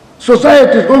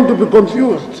 Society is going to be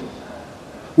confused.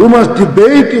 We must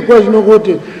debate the question of what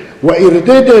we're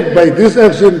irritated by this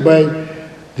action by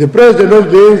the president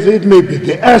of the ANC, it may be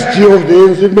the SG of the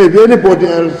ANC, it may be anybody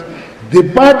else. The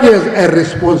party has a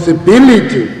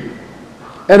responsibility.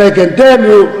 And I can tell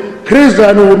you, Chris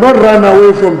Hani will not run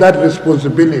away from that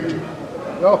responsibility.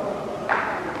 No.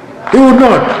 He would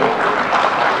not.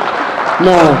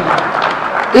 No.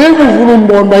 Even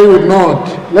Vulumbomba, he would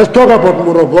not. Let's talk about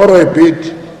Morogoro a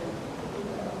bit.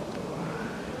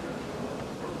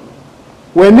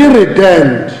 When he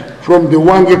returned from the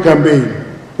Wangi campaign,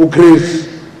 Chris,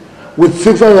 with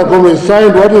 6 other comrades,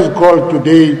 signed what is called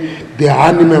today the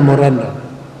Hani Memorandum.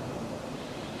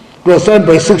 It was signed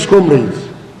by 6 comrades,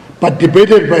 but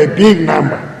debated by a big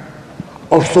number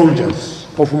of soldiers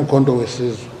of Umkhonto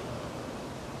weSizwe.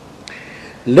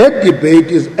 That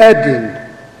debate is adding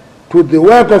to the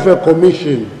work of a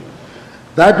commission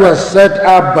that was set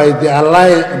up by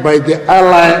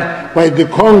the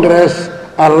Congress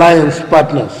alliance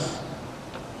partners,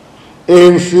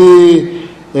 ANC,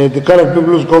 the Current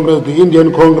People's Congress, the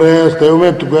Indian Congress, they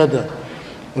went together.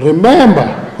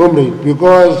 Remember, comrade,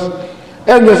 because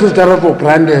this is taken for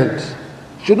granted,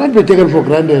 should not be taken for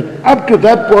granted. Up to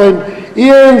that point,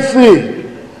 ANC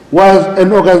was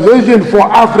an organization for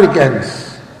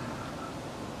Africans.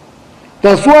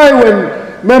 That's why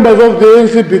when members of the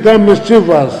ANC become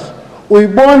mischievous, we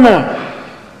wanna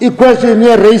question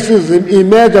here racism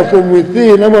emerge from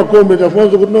within. I'm a comrade, I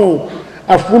want to know.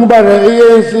 Afunbara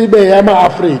ANC be yama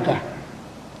Africa.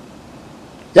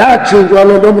 Ya chinjwa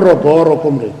lo Morogoro,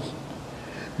 comrades.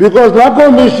 Because the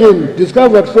commission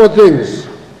discovered 4 things.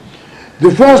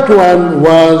 The first one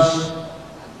was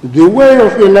the way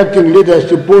of electing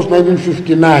leadership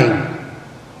post-1959.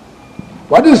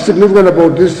 What is significant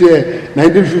about this year,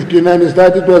 1959, is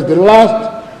that it was the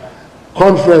last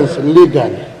conference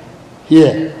legal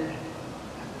here.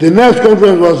 The next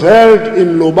conference was held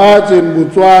in Lobati in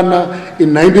Botswana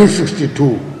in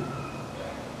 1962.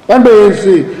 And you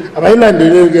see, then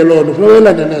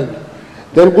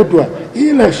good one.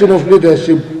 Election of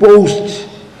leadership post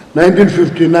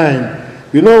 1959.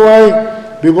 You know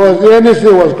why? Because the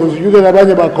NSA was constituted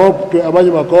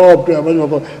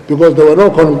because there were no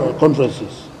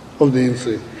conferences of the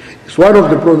NSA. It's one of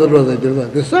the problems that was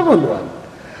identified. The second one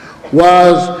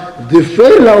was the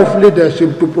failure of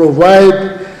leadership to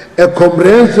provide a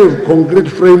comprehensive, concrete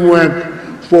framework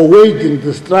for waging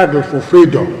the struggle for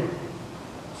freedom.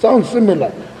 Sounds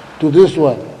similar to this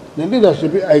one. The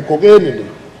leadership,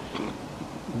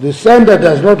 the center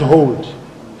does not hold.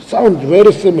 Sounds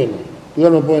very similar. You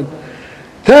know my point?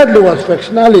 Thirdly was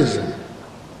factionalism.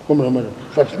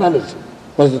 Factionalism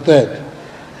was the third.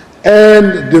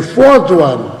 And the fourth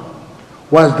one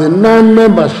was the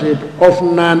non-membership of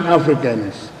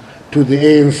non-Africans to the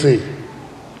ANC.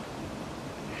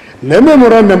 Le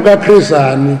memorandum ka Chris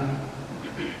Hani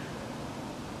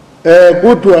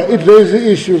it raises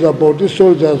issues about the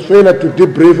soldiers' failure to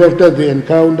debrief after the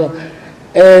encounter,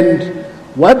 and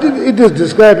what it is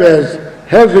described as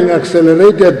having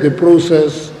accelerated the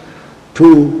process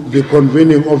to the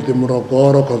convening of the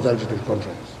Morogoro Consultative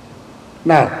Conference.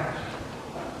 Now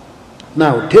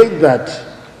take that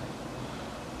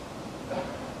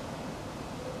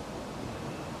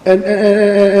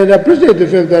and appreciate the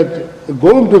fact that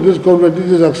going to this conference,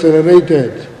 it is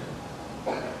accelerated.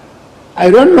 I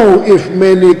don't know if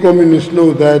many communists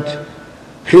know that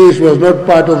Chris was not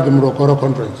part of the Morogoro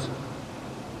conference.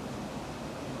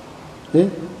 He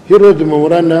wrote the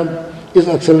memorandum, it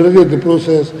accelerated the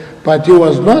process, but he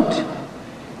was not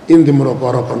in the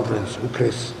Morogoro conference with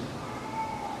Chris.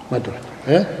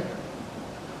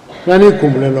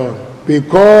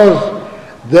 Because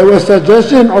there was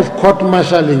suggestion of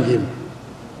court-martialing him.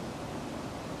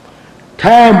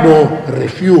 Tambo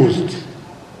refused.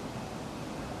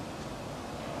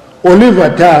 Oliver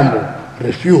Tambo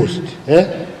refused.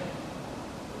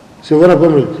 So what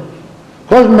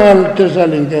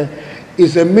court-martialing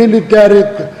is a military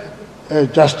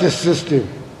justice system.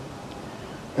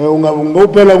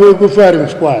 Ungopela firing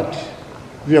squad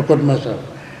via court-martial.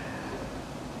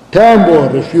 Tambo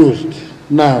refused.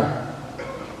 Now,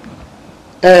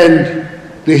 and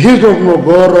the history of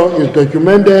Morogoro is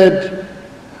documented,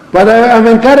 but I'm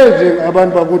encouraging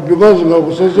Aban Bakut because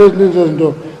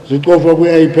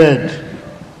iPad.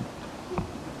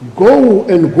 Go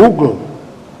and Google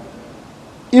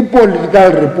a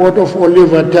political report of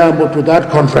Oliver Tambo to that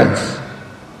conference.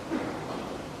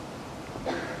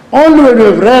 Only when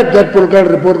you've read that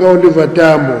political report of Oliver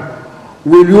Tambo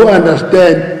will you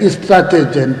understand his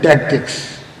strategy and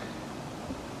tactics.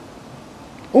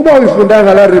 Uma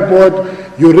uyifundanga la report,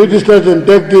 you read his strategy and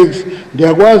tactics,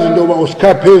 ndiyakwazi ndoba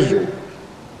usikha phezulu.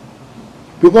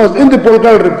 Because in the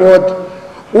political report,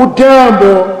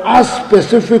 Utambo asked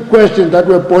specific questions that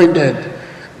were pointed,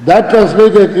 that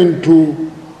translated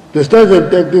into the strategy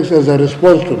and tactics as a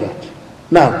response to that.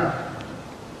 Now,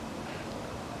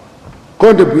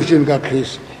 contribution ka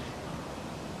Chris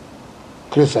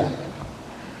Hani,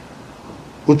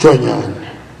 Uchonyane.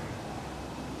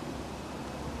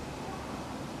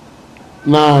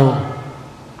 Now,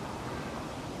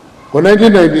 in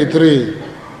 1993,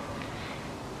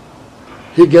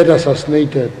 he get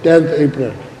assassinated, 10th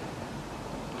April.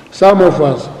 Some of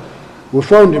us, we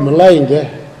found him lying there.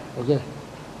 Okay,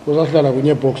 was after like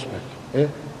a box back.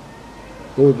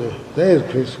 Go there. There is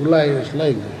Chris, who is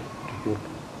lying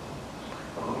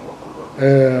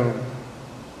there.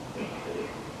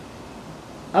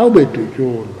 I'll be to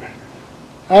you.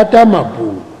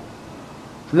 Atamapu.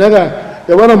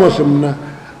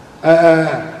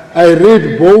 I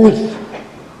read both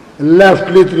left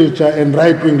literature and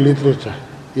right-wing literature.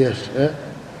 Yes,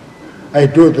 I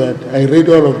do that. I read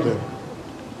all of them,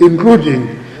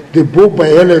 including the book by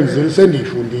Helen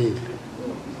Zilseni.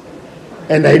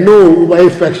 And I know why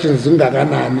factions in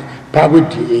Gaganani,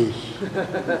 poverty.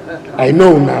 I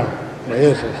know now.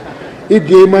 Yes. It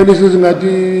gave money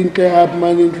to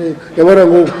money.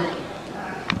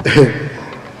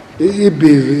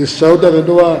 Is South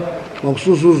Africa,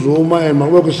 Maksusu Zuma, and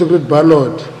Mawako secret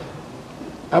ballot.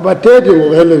 About 30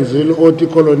 of Helen Zil,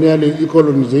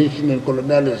 colonization and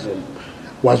colonialism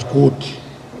was good.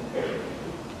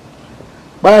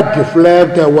 But the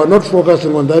flag, we're not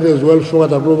focusing on that as well, so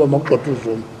that Abrova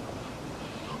Makotuzum.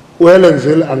 Helen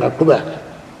Zil and Akuba.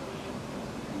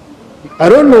 I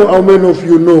don't know how many of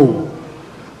you know,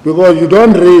 because you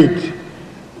don't read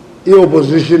the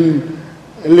opposition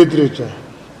literature.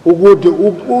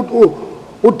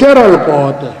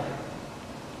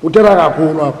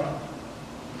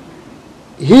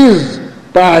 His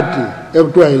party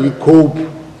actually cope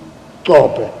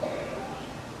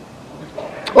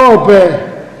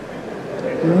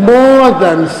more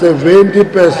than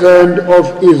 70%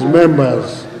 of his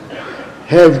members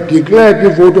have declared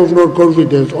the vote of no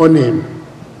confidence on him.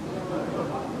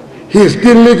 He is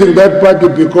still leading that party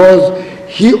because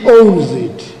he owns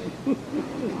it.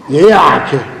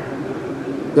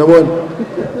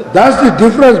 That's the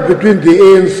difference between the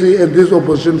ANC and these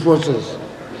opposition forces.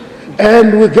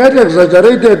 And we get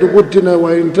exaggerated to put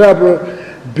we're in trouble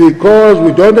because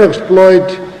we don't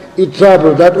exploit the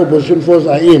trouble that opposition forces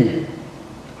are in.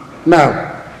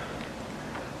 Now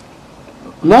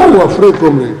we're free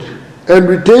comrades, and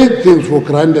we take things for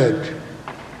granted.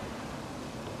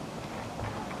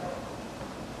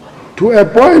 To a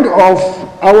point of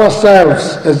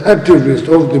ourselves as activists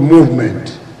of the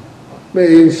movement, may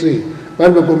ANC,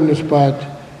 the Communist Party,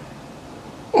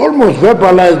 almost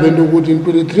verbalized in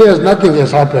 3 years nothing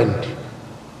has happened.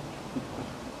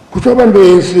 Kuchoban the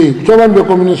ANC, kuchoban the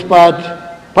Communist Party,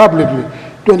 publicly,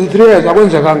 23 years,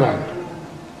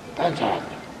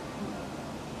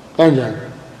 Kanjani.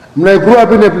 When I grew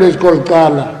up in a place called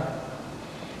Kala,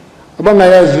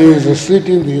 Abangayazi is a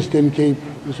city in the Eastern Cape.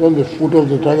 It's on the foot of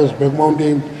the Drakensberg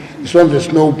Mountain. It's on the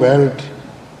snow belt.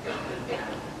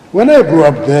 When I grew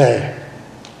up there,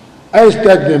 I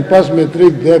studied and passed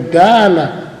matric there,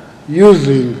 Dala,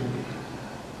 using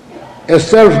a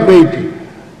self-made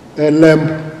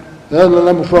lamp. The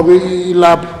lamp for the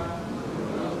lap.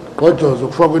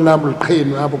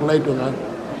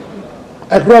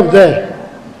 I grew up there.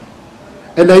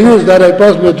 And I used that, I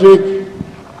passed matric.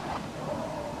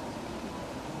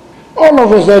 All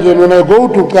of a sudden, when I go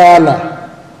to Kala,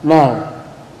 now,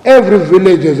 every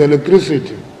village has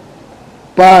electricity.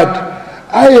 But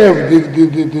I have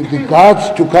the guards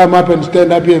to come up and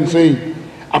stand up here and say,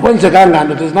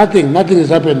 there's nothing is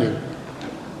happening.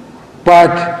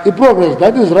 But the progress,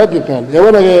 that is radical.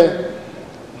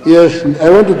 Yes, I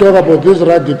want to talk about this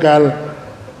radical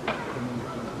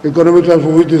economic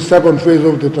transformation, which is the second phase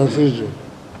of the transition.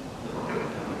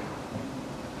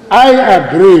 I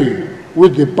agree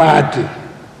with the party,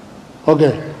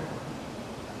 okay,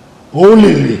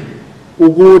 wholly,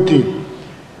 Uguti.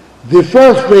 The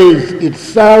first phase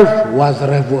itself was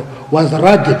radical.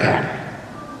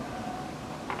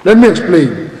 Let me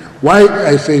explain why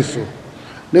I say so.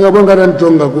 But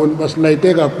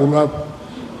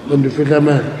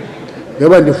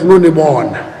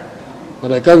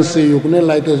I can't see you,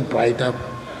 light is bright up.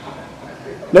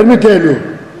 Let me tell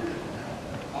you,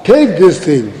 take this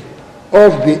thing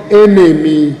of the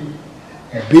enemy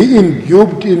being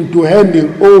duped into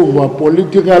handing over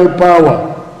political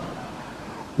power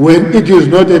when it is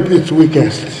not at its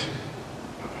weakest,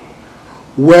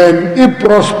 when the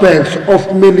prospects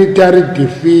of military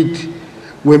defeat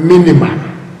were minimal.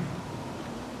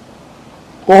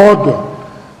 Order,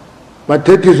 but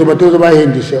it is over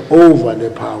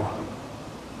the power.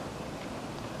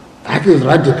 That is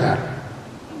radical,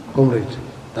 comrade.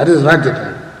 That is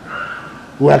radical.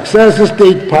 To access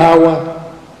state power,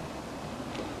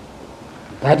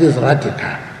 that is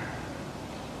radical.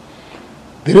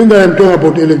 The reason I'm talking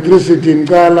about electricity in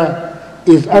Kala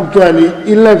is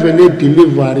actually 11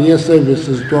 delivery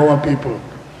services to our people,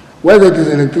 whether it is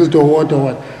electricity or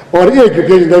water, or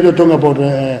education that you're talking about.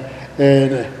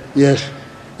 Yes,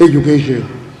 education.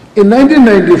 In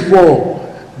 1994,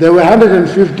 there were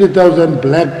 150,000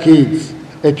 black kids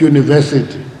at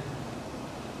university.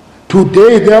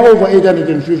 Today, there are over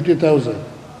 850,000.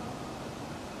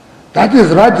 That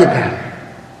is radical.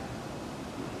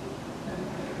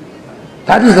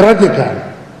 That is radical.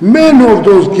 Many of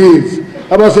those kids,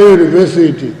 Abasa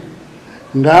University,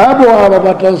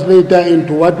 Ngabo translator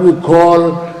into what we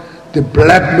call the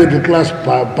black middle class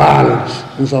bulge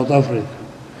in South Africa.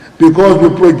 Because we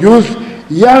produce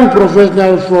young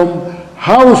professionals from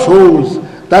households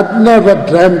that never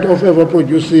dreamt of ever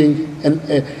producing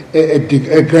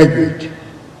a graduate.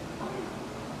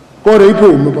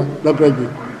 Graduate.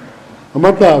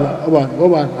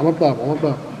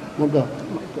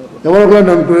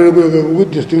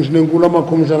 With distinction,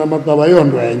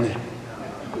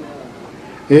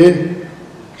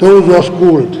 those who are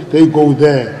schooled, they go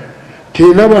there. Red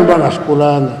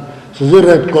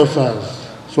Crossers,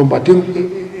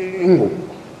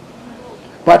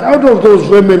 but out of those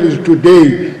families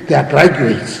today, they are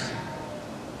graduates.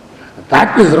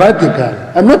 That is radical.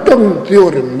 I'm not talking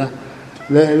theory,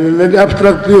 the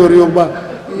abstract theory of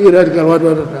radical,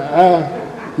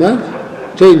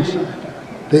 change.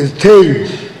 There's change.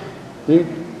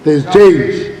 There's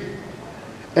change.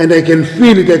 And I can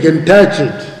feel it, I can touch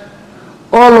it.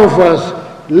 All of us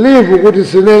live with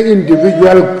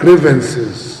individual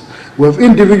grievances. We have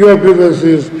individual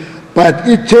grievances, but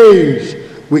it changed.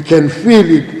 We can feel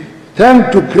it.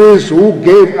 Thanks to Chris, who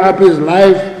gave up his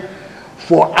life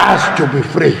for us to be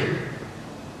free.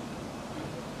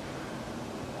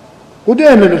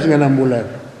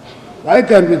 Why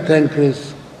can't we thank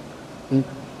Chris?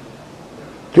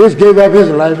 Chris gave up his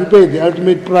life. He paid the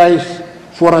ultimate price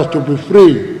for us to be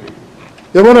free.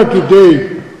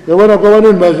 Today,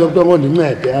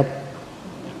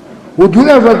 would you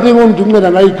ever think on to me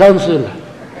an I counselor?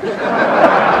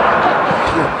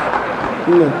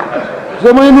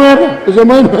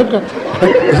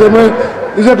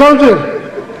 Is a council.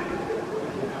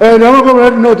 And I'm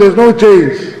going to no, there's no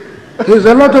change. There's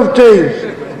a lot of change.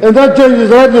 And that change is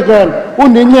radical.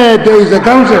 There is a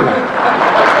council.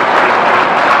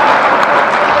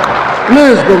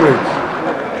 Please, comrades.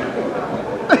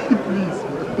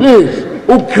 Please.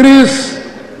 Chris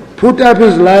put up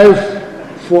his life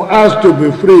for us to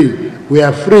be free. We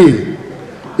are free.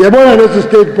 Yabona lesi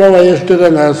state power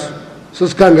yesterday us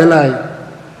siskhangelai.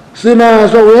 Sina,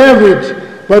 so we have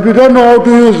it, but we don't know how to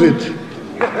use it.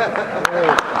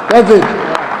 That's it.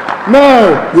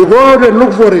 Now you go out and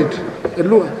look for it. And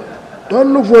look,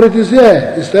 don't look for it. It's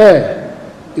here. It's there.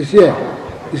 It's here.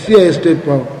 It's here. State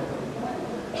power.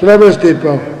 So that was state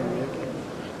power.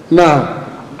 Now,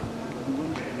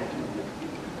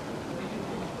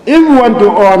 if we want to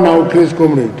honor our Chris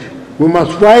comrade, we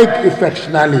must fight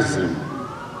factionalism.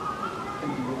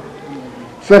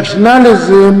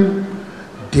 Factionalism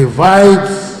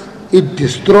divides, it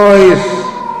destroys,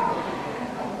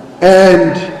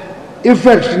 and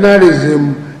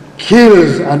factionalism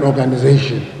kills an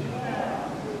organization.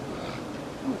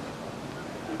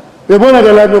 Bebona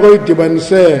ke lapho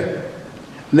koyidibanise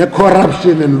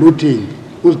ne-corruption and looting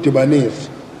uzidibanise.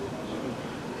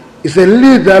 It's a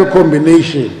lethal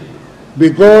combination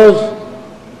because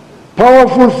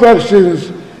powerful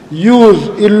factions use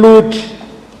loot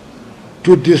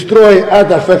to destroy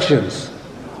other factions.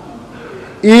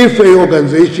 If an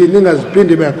organization has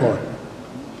been back on,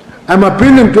 I'm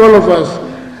appealing to all of us,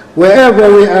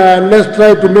 wherever we are, let's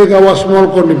try to make our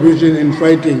small contribution in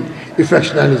fighting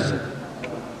factionalism.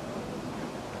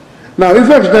 Now,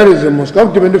 factionalism must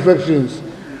come to many factions.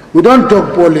 We don't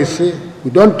talk policy, we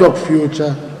don't talk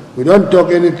future, we don't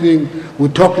talk anything, we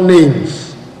talk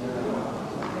names.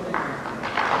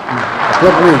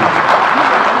 Talk names.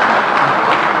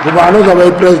 Ubano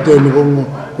zabai president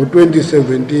go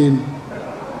 2017.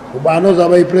 Ubano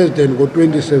zabai president go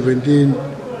 2017.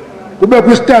 Kube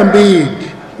ku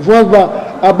stampede. Ifwa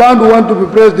abantu want to be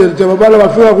president, jababala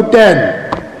bafika ku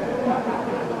 10.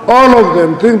 All of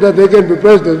them think that they can be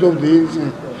president of the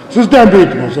ANC. So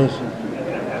stampede moses.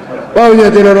 Ba unya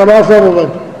tena na ba fa ba.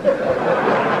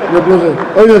 No president.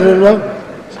 Oyo tena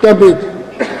stampede.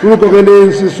 Look at the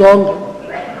ANC song.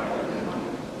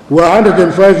 We're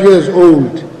 105 years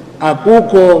old.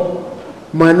 Akuko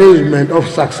management of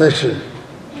succession.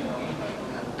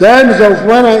 Then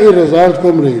when I result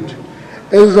comrade,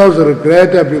 it's also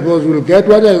regretted because we'll get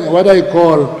what I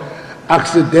call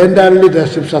accidental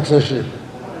leadership succession.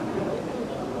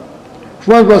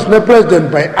 One was the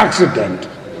president by accident.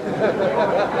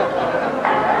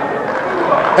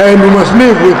 And we must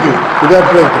live with it, with that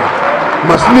president.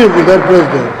 Must live with that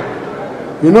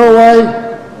president. You know why?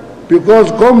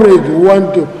 Because comrades who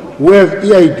want to have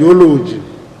ideology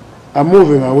are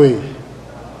moving away.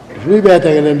 If we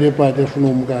better get the party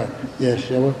from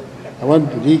yes, I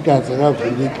want to recast and have to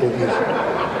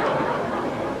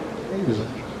this.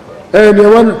 And you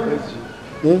want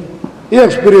he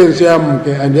experience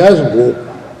and he has hope.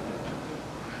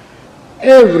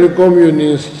 Every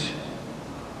communist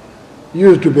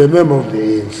used to be a member of the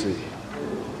ANC.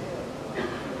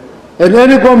 And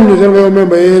any communist ever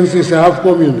member of the ANC is a half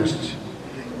communist,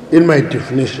 in my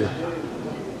definition.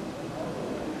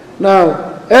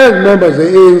 Now, as members of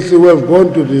the ANC who have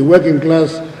gone to the working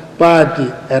class party,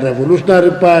 a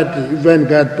revolutionary party,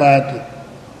 Vanguard party,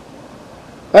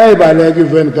 I like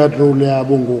Vanguard rule.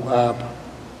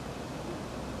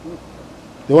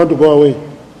 They want to go away.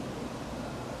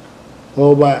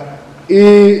 Oh, but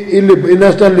the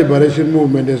National Liberation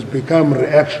Movement has become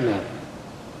reactionary.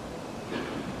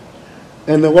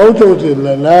 And the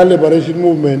Liberation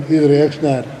Movement is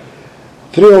reactionary.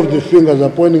 Three of the fingers are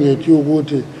pointing at you,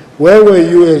 Guti. Where were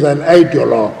you as an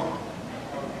ideologue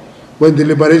when the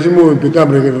Liberation Movement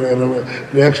became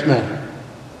reactionary?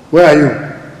 Where are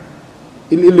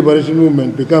you? The Liberation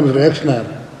Movement becomes reactionary.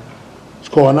 It's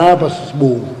called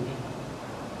boom.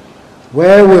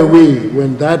 Where were we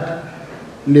when that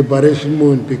Liberation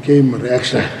Movement became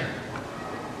reactionary?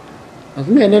 As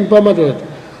me and then Pamatot,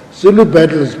 Sulu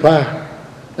battles,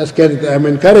 let's get it. I'm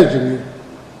encouraging you.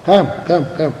 Come.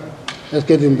 Let's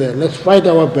get in there. Let's fight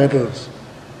our battles.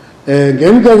 And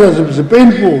it's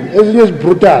painful. It's just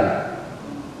brutal.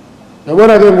 And when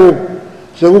I go,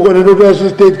 so we're going to do as a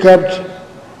state capture.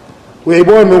 We're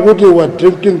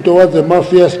drifting towards the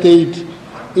mafia state.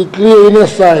 It's clear inner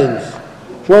signs.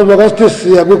 For the rest of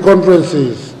the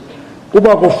conferences,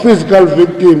 physical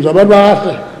victims,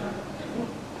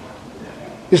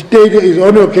 the state is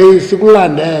on your case,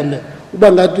 and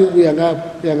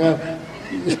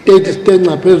state is staying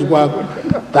up his work.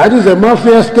 That is a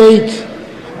mafia state.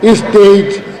 A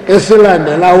state is when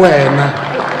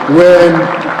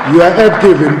you are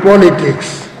active in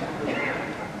politics.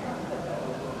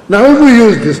 Now, if we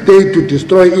use the state to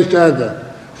destroy each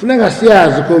other,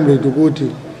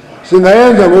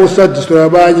 singayenza ngokusadistraya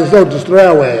abanye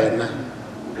sawudistraya wena,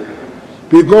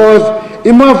 because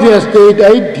imafia state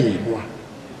ayidinwa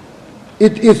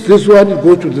It is this one, it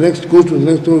goes to the next, goes to the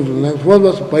next, goes to the next. What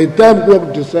was by the time we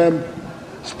have December,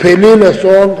 spelling a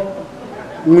song,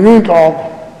 New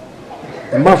Talk,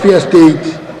 Mafia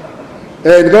State,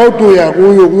 and go to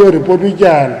Yaguyo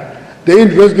Republican. They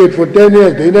investigate for 10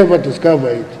 years, they never discover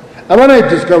it. And when I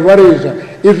discover it,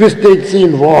 if the state's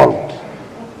involved,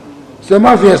 it's a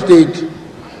mafia state.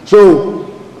 So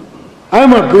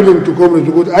I'm appealing to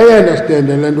comrades. I understand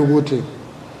the land of Wote.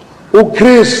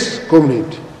 Chris,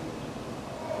 comrade.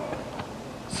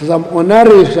 Some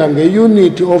honoris and a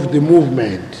unity of the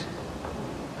movement.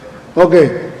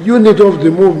 Okay, unity of the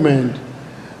movement.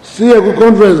 See a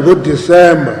conference go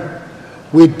December.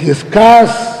 We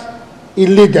discuss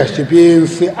in leadership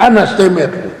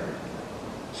unashamedly.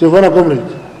 See what I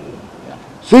comrade.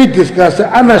 See discuss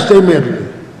unashamedly.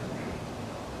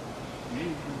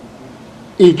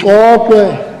 Each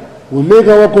other, we make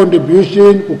our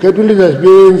contribution, we get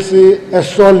leadership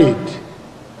as solid.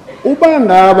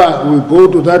 Ubangaba, we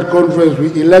go to that conference, we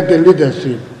elect a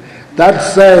leadership that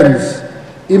sends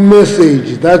a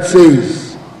message that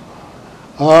says,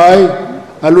 I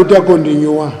aluta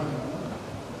continua.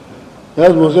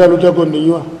 That's what I aluta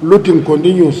continua. Looting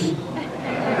continues.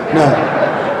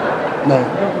 No.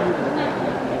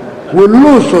 We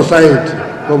lose society,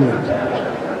 comrades.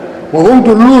 We're going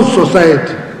to lose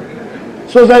society.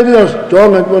 Society is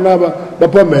strong and whatever,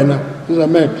 these are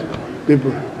mad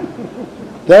people.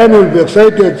 Then we'll be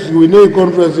excited, we need a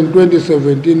conference in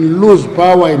 2017, lose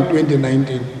power in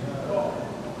 2019.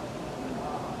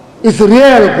 It's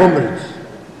real, comrades.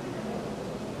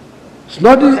 It's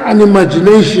not an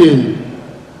imagination.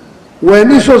 When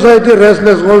this society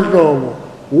restless also,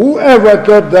 whoever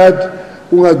thought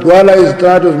that Ungadwala is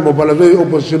trying to mobilize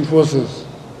opposition forces?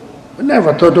 We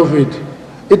never thought of it.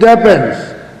 It happens.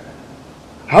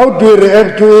 How do we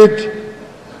react to it?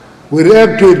 We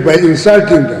react to it by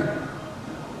insulting them.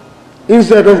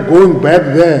 Instead of going back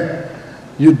there,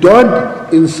 you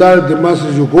don't insult the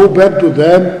masses, you go back to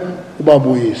them,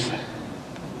 Babuis.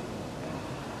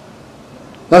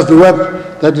 That's the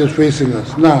work that is facing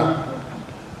us now.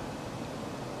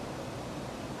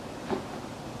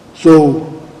 So,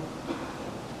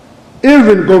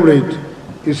 even comrade,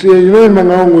 you see, you know in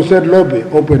Mangaung we said lobby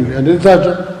openly, and in such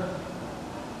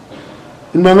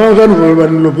in Mangaung we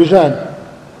said lobby shan.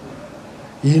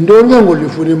 You don't know what you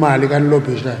funi mali kan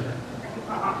lobby shan.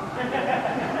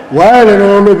 Why they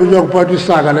don't lobby your party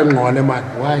saga le ngole man?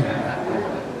 Why?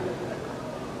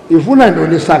 If you don't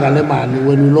only saga le mali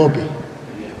when you lobby,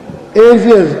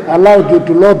 ACS allowed you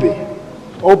to lobby,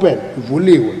 open, if you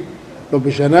leave.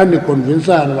 Lobby shanani convince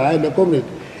and why the community.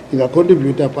 Inga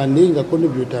contributor pa, inga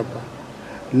contributor pa.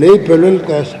 Lay pelul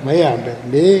cash, mayambe,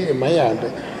 lay.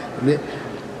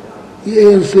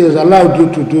 ANC is allowed you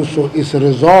to do so. It's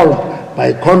resolved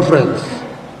by conference.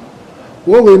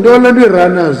 What we don't let the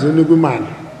runners in the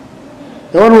man.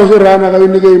 The one was a runner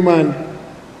in the man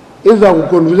is a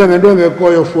confusion and don't get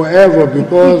call forever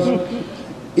because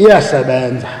he has a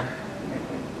band.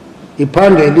 He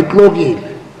panded the cloaking.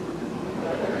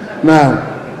 Now,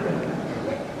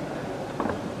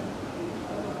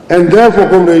 and therefore,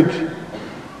 comrade,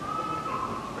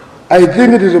 I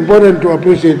think it is important to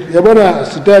appreciate Yabana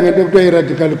sitting and talk to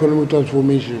radical economic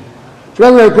transformation.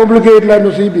 Frankly, I complicate like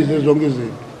no business long as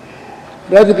it.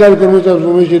 Radical economic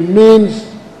transformation means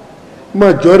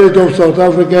majority of South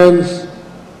Africans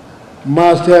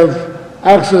must have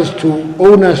access to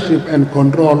ownership and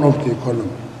control of the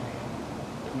economy.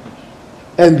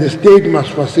 And the state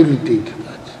must facilitate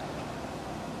that.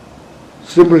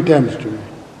 Simple terms to me.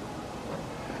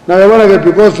 Now I want to get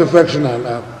because the fractional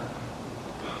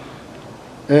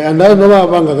and that's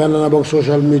no about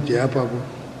social media.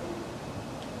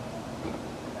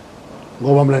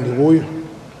 Ngoba mlandi kuyo.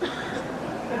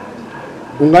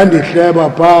 Ungandihleba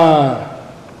pha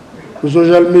ku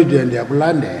social media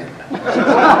ndiyakulandela.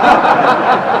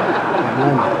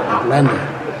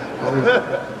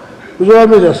 Social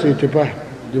media sithi pha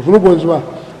ndifuna ukubonisa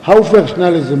how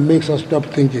fractionalism makes us stop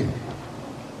thinking.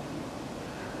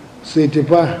 Sithi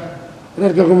pha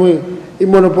rathi kuma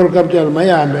i-monopoly capital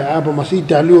mayihambe apha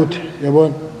masiyidalute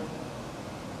yabona.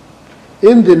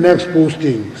 In the next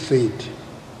posting said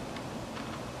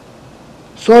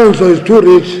so and so is too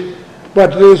rich,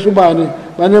 but there is ubani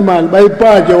banemali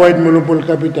bayipaje white monopoly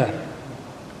capital.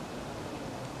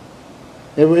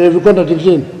 Have you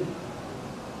contradiction?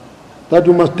 That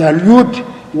we must dilute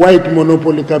white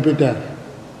monopoly capital.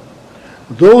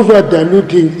 Those who are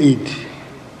diluting it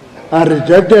are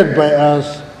rejected by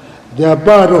us. They are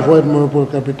part of white monopoly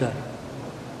capital.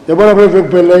 The Yershen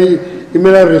Pillay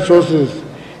mineral resources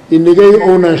in the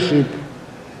ownership.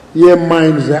 Here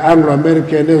mines the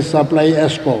Anglo-American supply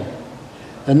ESCOM.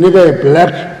 yanika a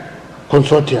black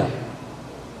consortium,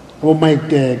 abo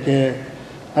Mahikeng,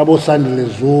 abo Sandile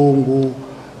Zungu,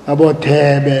 abo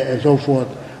Thebe, and so forth.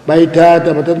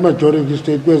 Bayithatha bathatha majority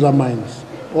state kweza mines.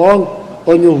 On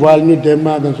New Val, New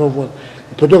Denmark, and so forth.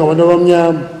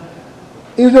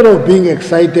 Instead of being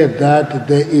excited that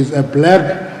there is a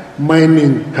black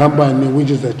mining company which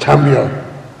is a champion,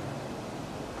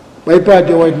 by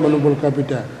party white monopoly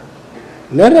capital,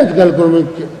 let radical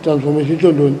economic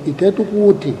transformation it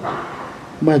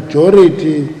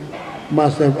majority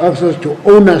must have access to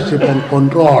ownership and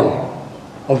control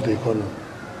of the economy.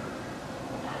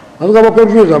 I'm going to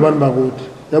confuse abantu bakuthi.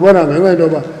 Yabona ngenxa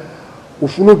yoba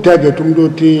ufuna ukutarget umuntu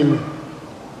othile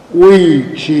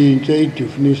uyitshintshe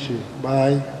i-definition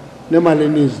by nemali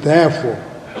is therefore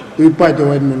uyiphathe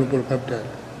white monopoly capital.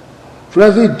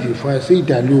 Funa siyidify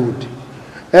siyidalute.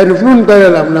 And ufuna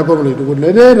undixelela mna comrade ukuthi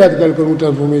le radical economic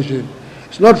transformation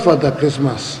it's not Father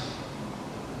Christmas.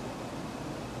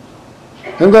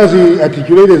 And as he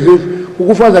articulated as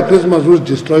if Father Christmas will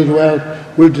destroy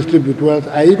wealth, will distribute wealth.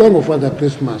 I even go Father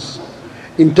Christmas.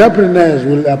 Entrepreneurs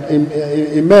will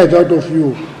emerge out of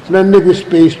you. It's not need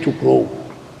space to grow.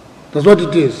 That's what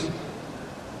it is.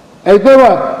 I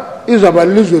never is about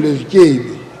lizard is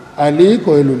gay. Ali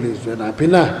koelulizwe na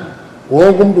pina.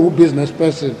 Welcome to business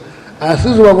person. As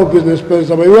is one business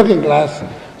person, but working class.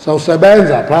 So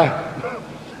sabanza pa.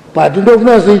 But you don't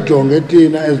know say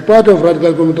jonge as part of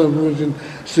radical economic transformation.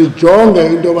 Si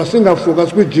jonge into a single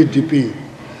focus with GDP.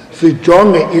 Si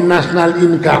jonge in national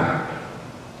income.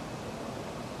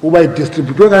 Uba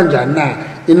distribute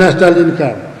kanjani in national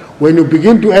income. When you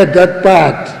begin to add that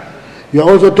part, you are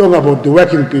also talking about the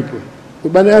working people.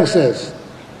 Urban access,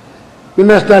 the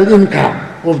national income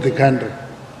of the country.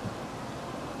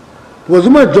 Because the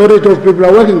majority of people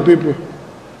are working people,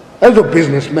 also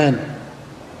businessmen.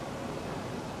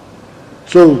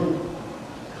 So,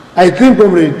 I think,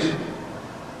 comrade,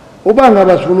 we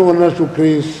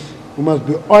must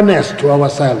be honest to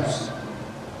ourselves.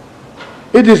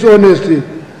 It is honesty.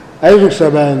 I look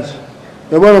Sabans.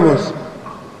 The bottomers.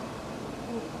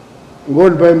 Go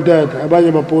and buy him that. I buy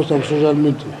him a post on social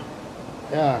media.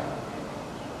 Yeah.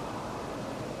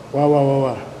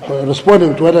 Wow.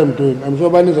 Responding to what I'm doing. I'm so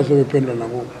bad as a pendant.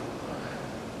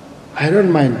 I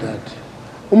don't mind that.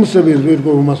 We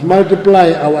must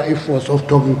multiply our efforts of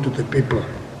talking to the people.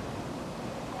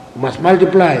 We must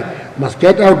multiply, must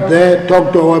get out there,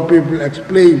 talk to our people,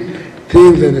 explain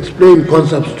things and explain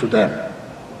concepts to them.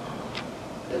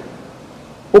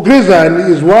 Chris Hani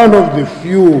is one of the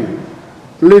few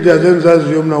leaders in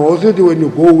Zazium now. Also, when you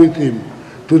go with him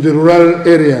to the rural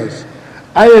areas,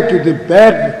 I had to the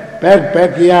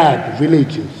backyard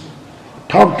villages,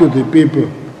 talk to the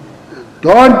people.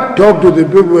 Don't talk to the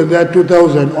people when they are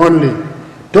 2,000 only.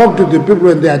 Talk to the people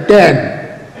when they are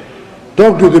 10.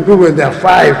 Talk to the people when they are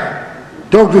 5.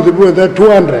 Talk to the people when they are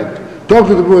 200. Talk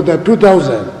to the people when they are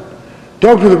 2,000.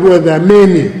 Talk to the people when they are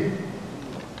many.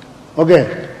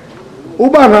 Okay.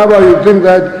 Ubangaba, you think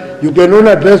that you can only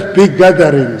address big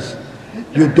gatherings.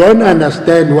 You don't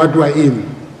understand what we are in.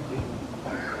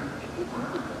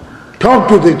 Talk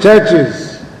to the churches.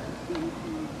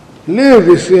 Leave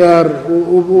this here,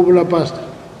 Ubula pastor.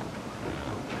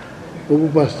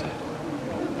 Ubu pastor.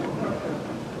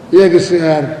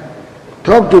 Here,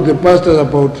 talk to the pastors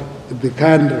about the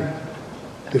country,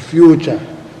 the future.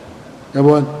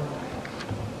 About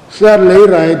sir lay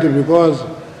right because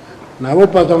now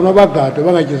pastor nabagato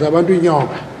bangachiza abantu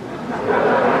inyoka.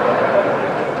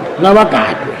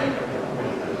 Nabagato.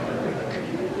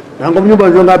 Nango mnyumba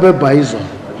njonga bebhayizo.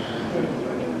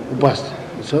 Pastor.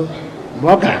 So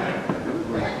Bagato.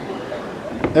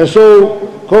 And so,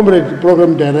 comrade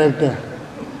program director,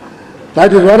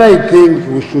 that is what I think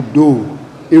we should do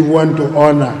if we want to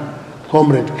honor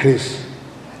Comrade Chris.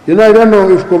 You know, I don't know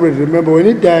if comrade remember, when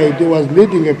he died, he was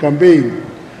leading a campaign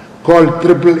called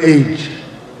Triple H,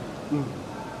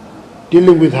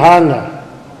 dealing with hunger,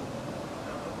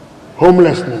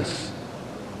 homelessness,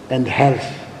 and health.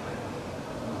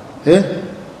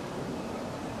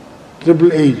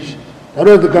 Triple H. That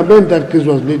was the campaign that Chris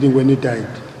was leading when he died.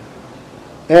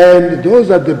 And those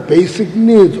are the basic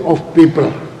needs of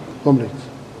people, comrades.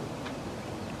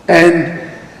 And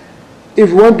if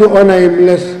you want to honor him,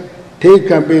 let's take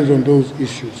campaigns on those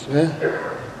issues.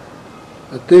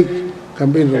 Take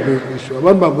campaigns on those issues. I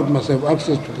want to put myself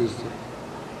access to this.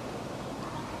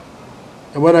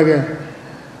 I want again,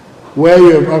 where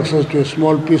you have access to a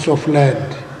small piece of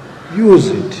land, use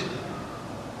it.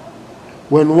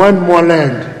 When one more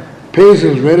land, pace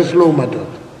is very slow method.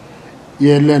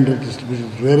 Land distribution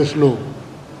is very slow.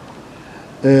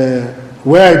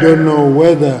 Where I don't know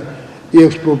whether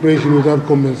expropriation without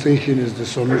compensation is the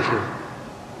solution.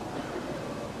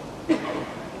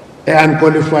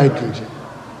 Unqualified nje.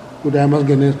 Kuthi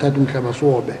amasingene start umhlaba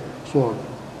swobe.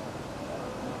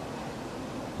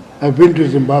 I've been to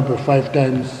Zimbabwe 5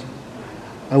 times.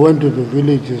 I went to the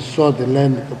villages, saw the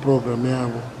land program,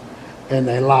 and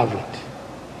I love it.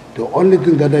 The only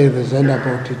thing that I resent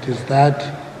about it is that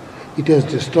it has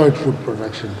destroyed food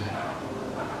production there.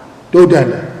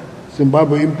 Totally.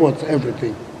 Zimbabwe imports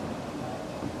everything.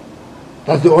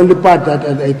 That's the only part that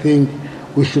I think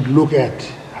we should look at.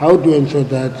 How to ensure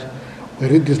that we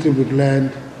redistribute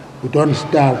land, we don't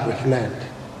starve with land.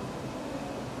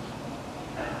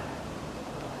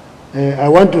 I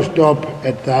want to stop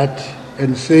at that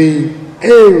and say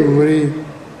every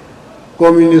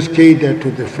communist cadre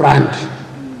to the front.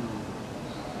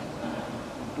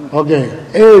 Okay,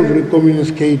 every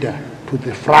communist cadre to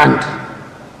the front.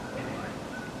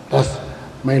 That's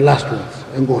my last words.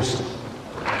 Engos.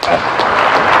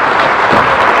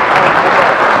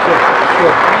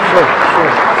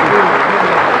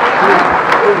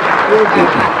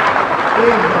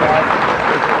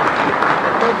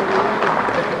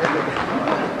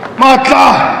 Matla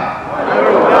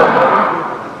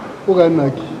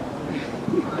ukanaki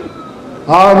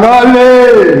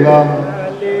angalela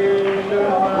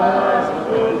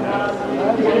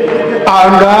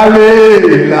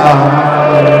angalela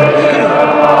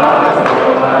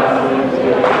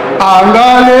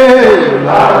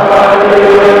angalela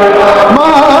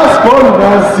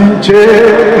masponda sinche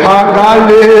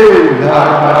angalela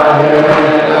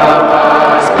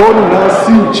sponna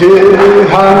sinche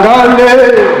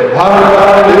angalela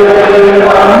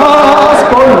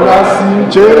masponda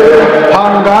sinche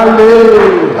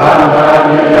angalela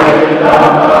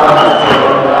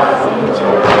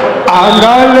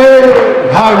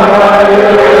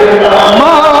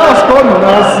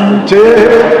masponda sinche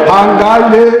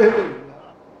angalela.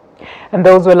 And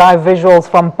those were live visuals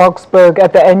from Boksburg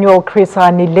at the annual Chris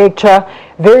Hani Lecture.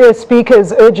 Various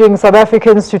speakers urging South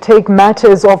Africans to take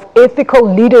matters of ethical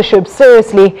leadership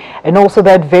seriously, and also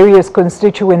that various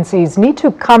constituencies need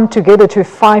to come together to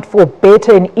fight for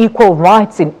better and equal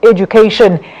rights in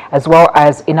education as well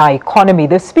as in our economy.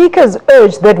 The speakers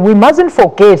urged that we mustn't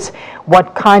forget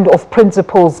what kind of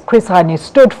principles Chris Hani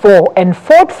stood for and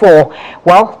fought for.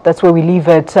 Well, that's where we leave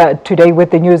it today with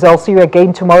the news. I'll see you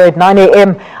again tomorrow at 9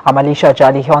 a.m. I'm Alicia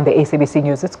Jali here on the SABC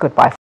News. It's goodbye.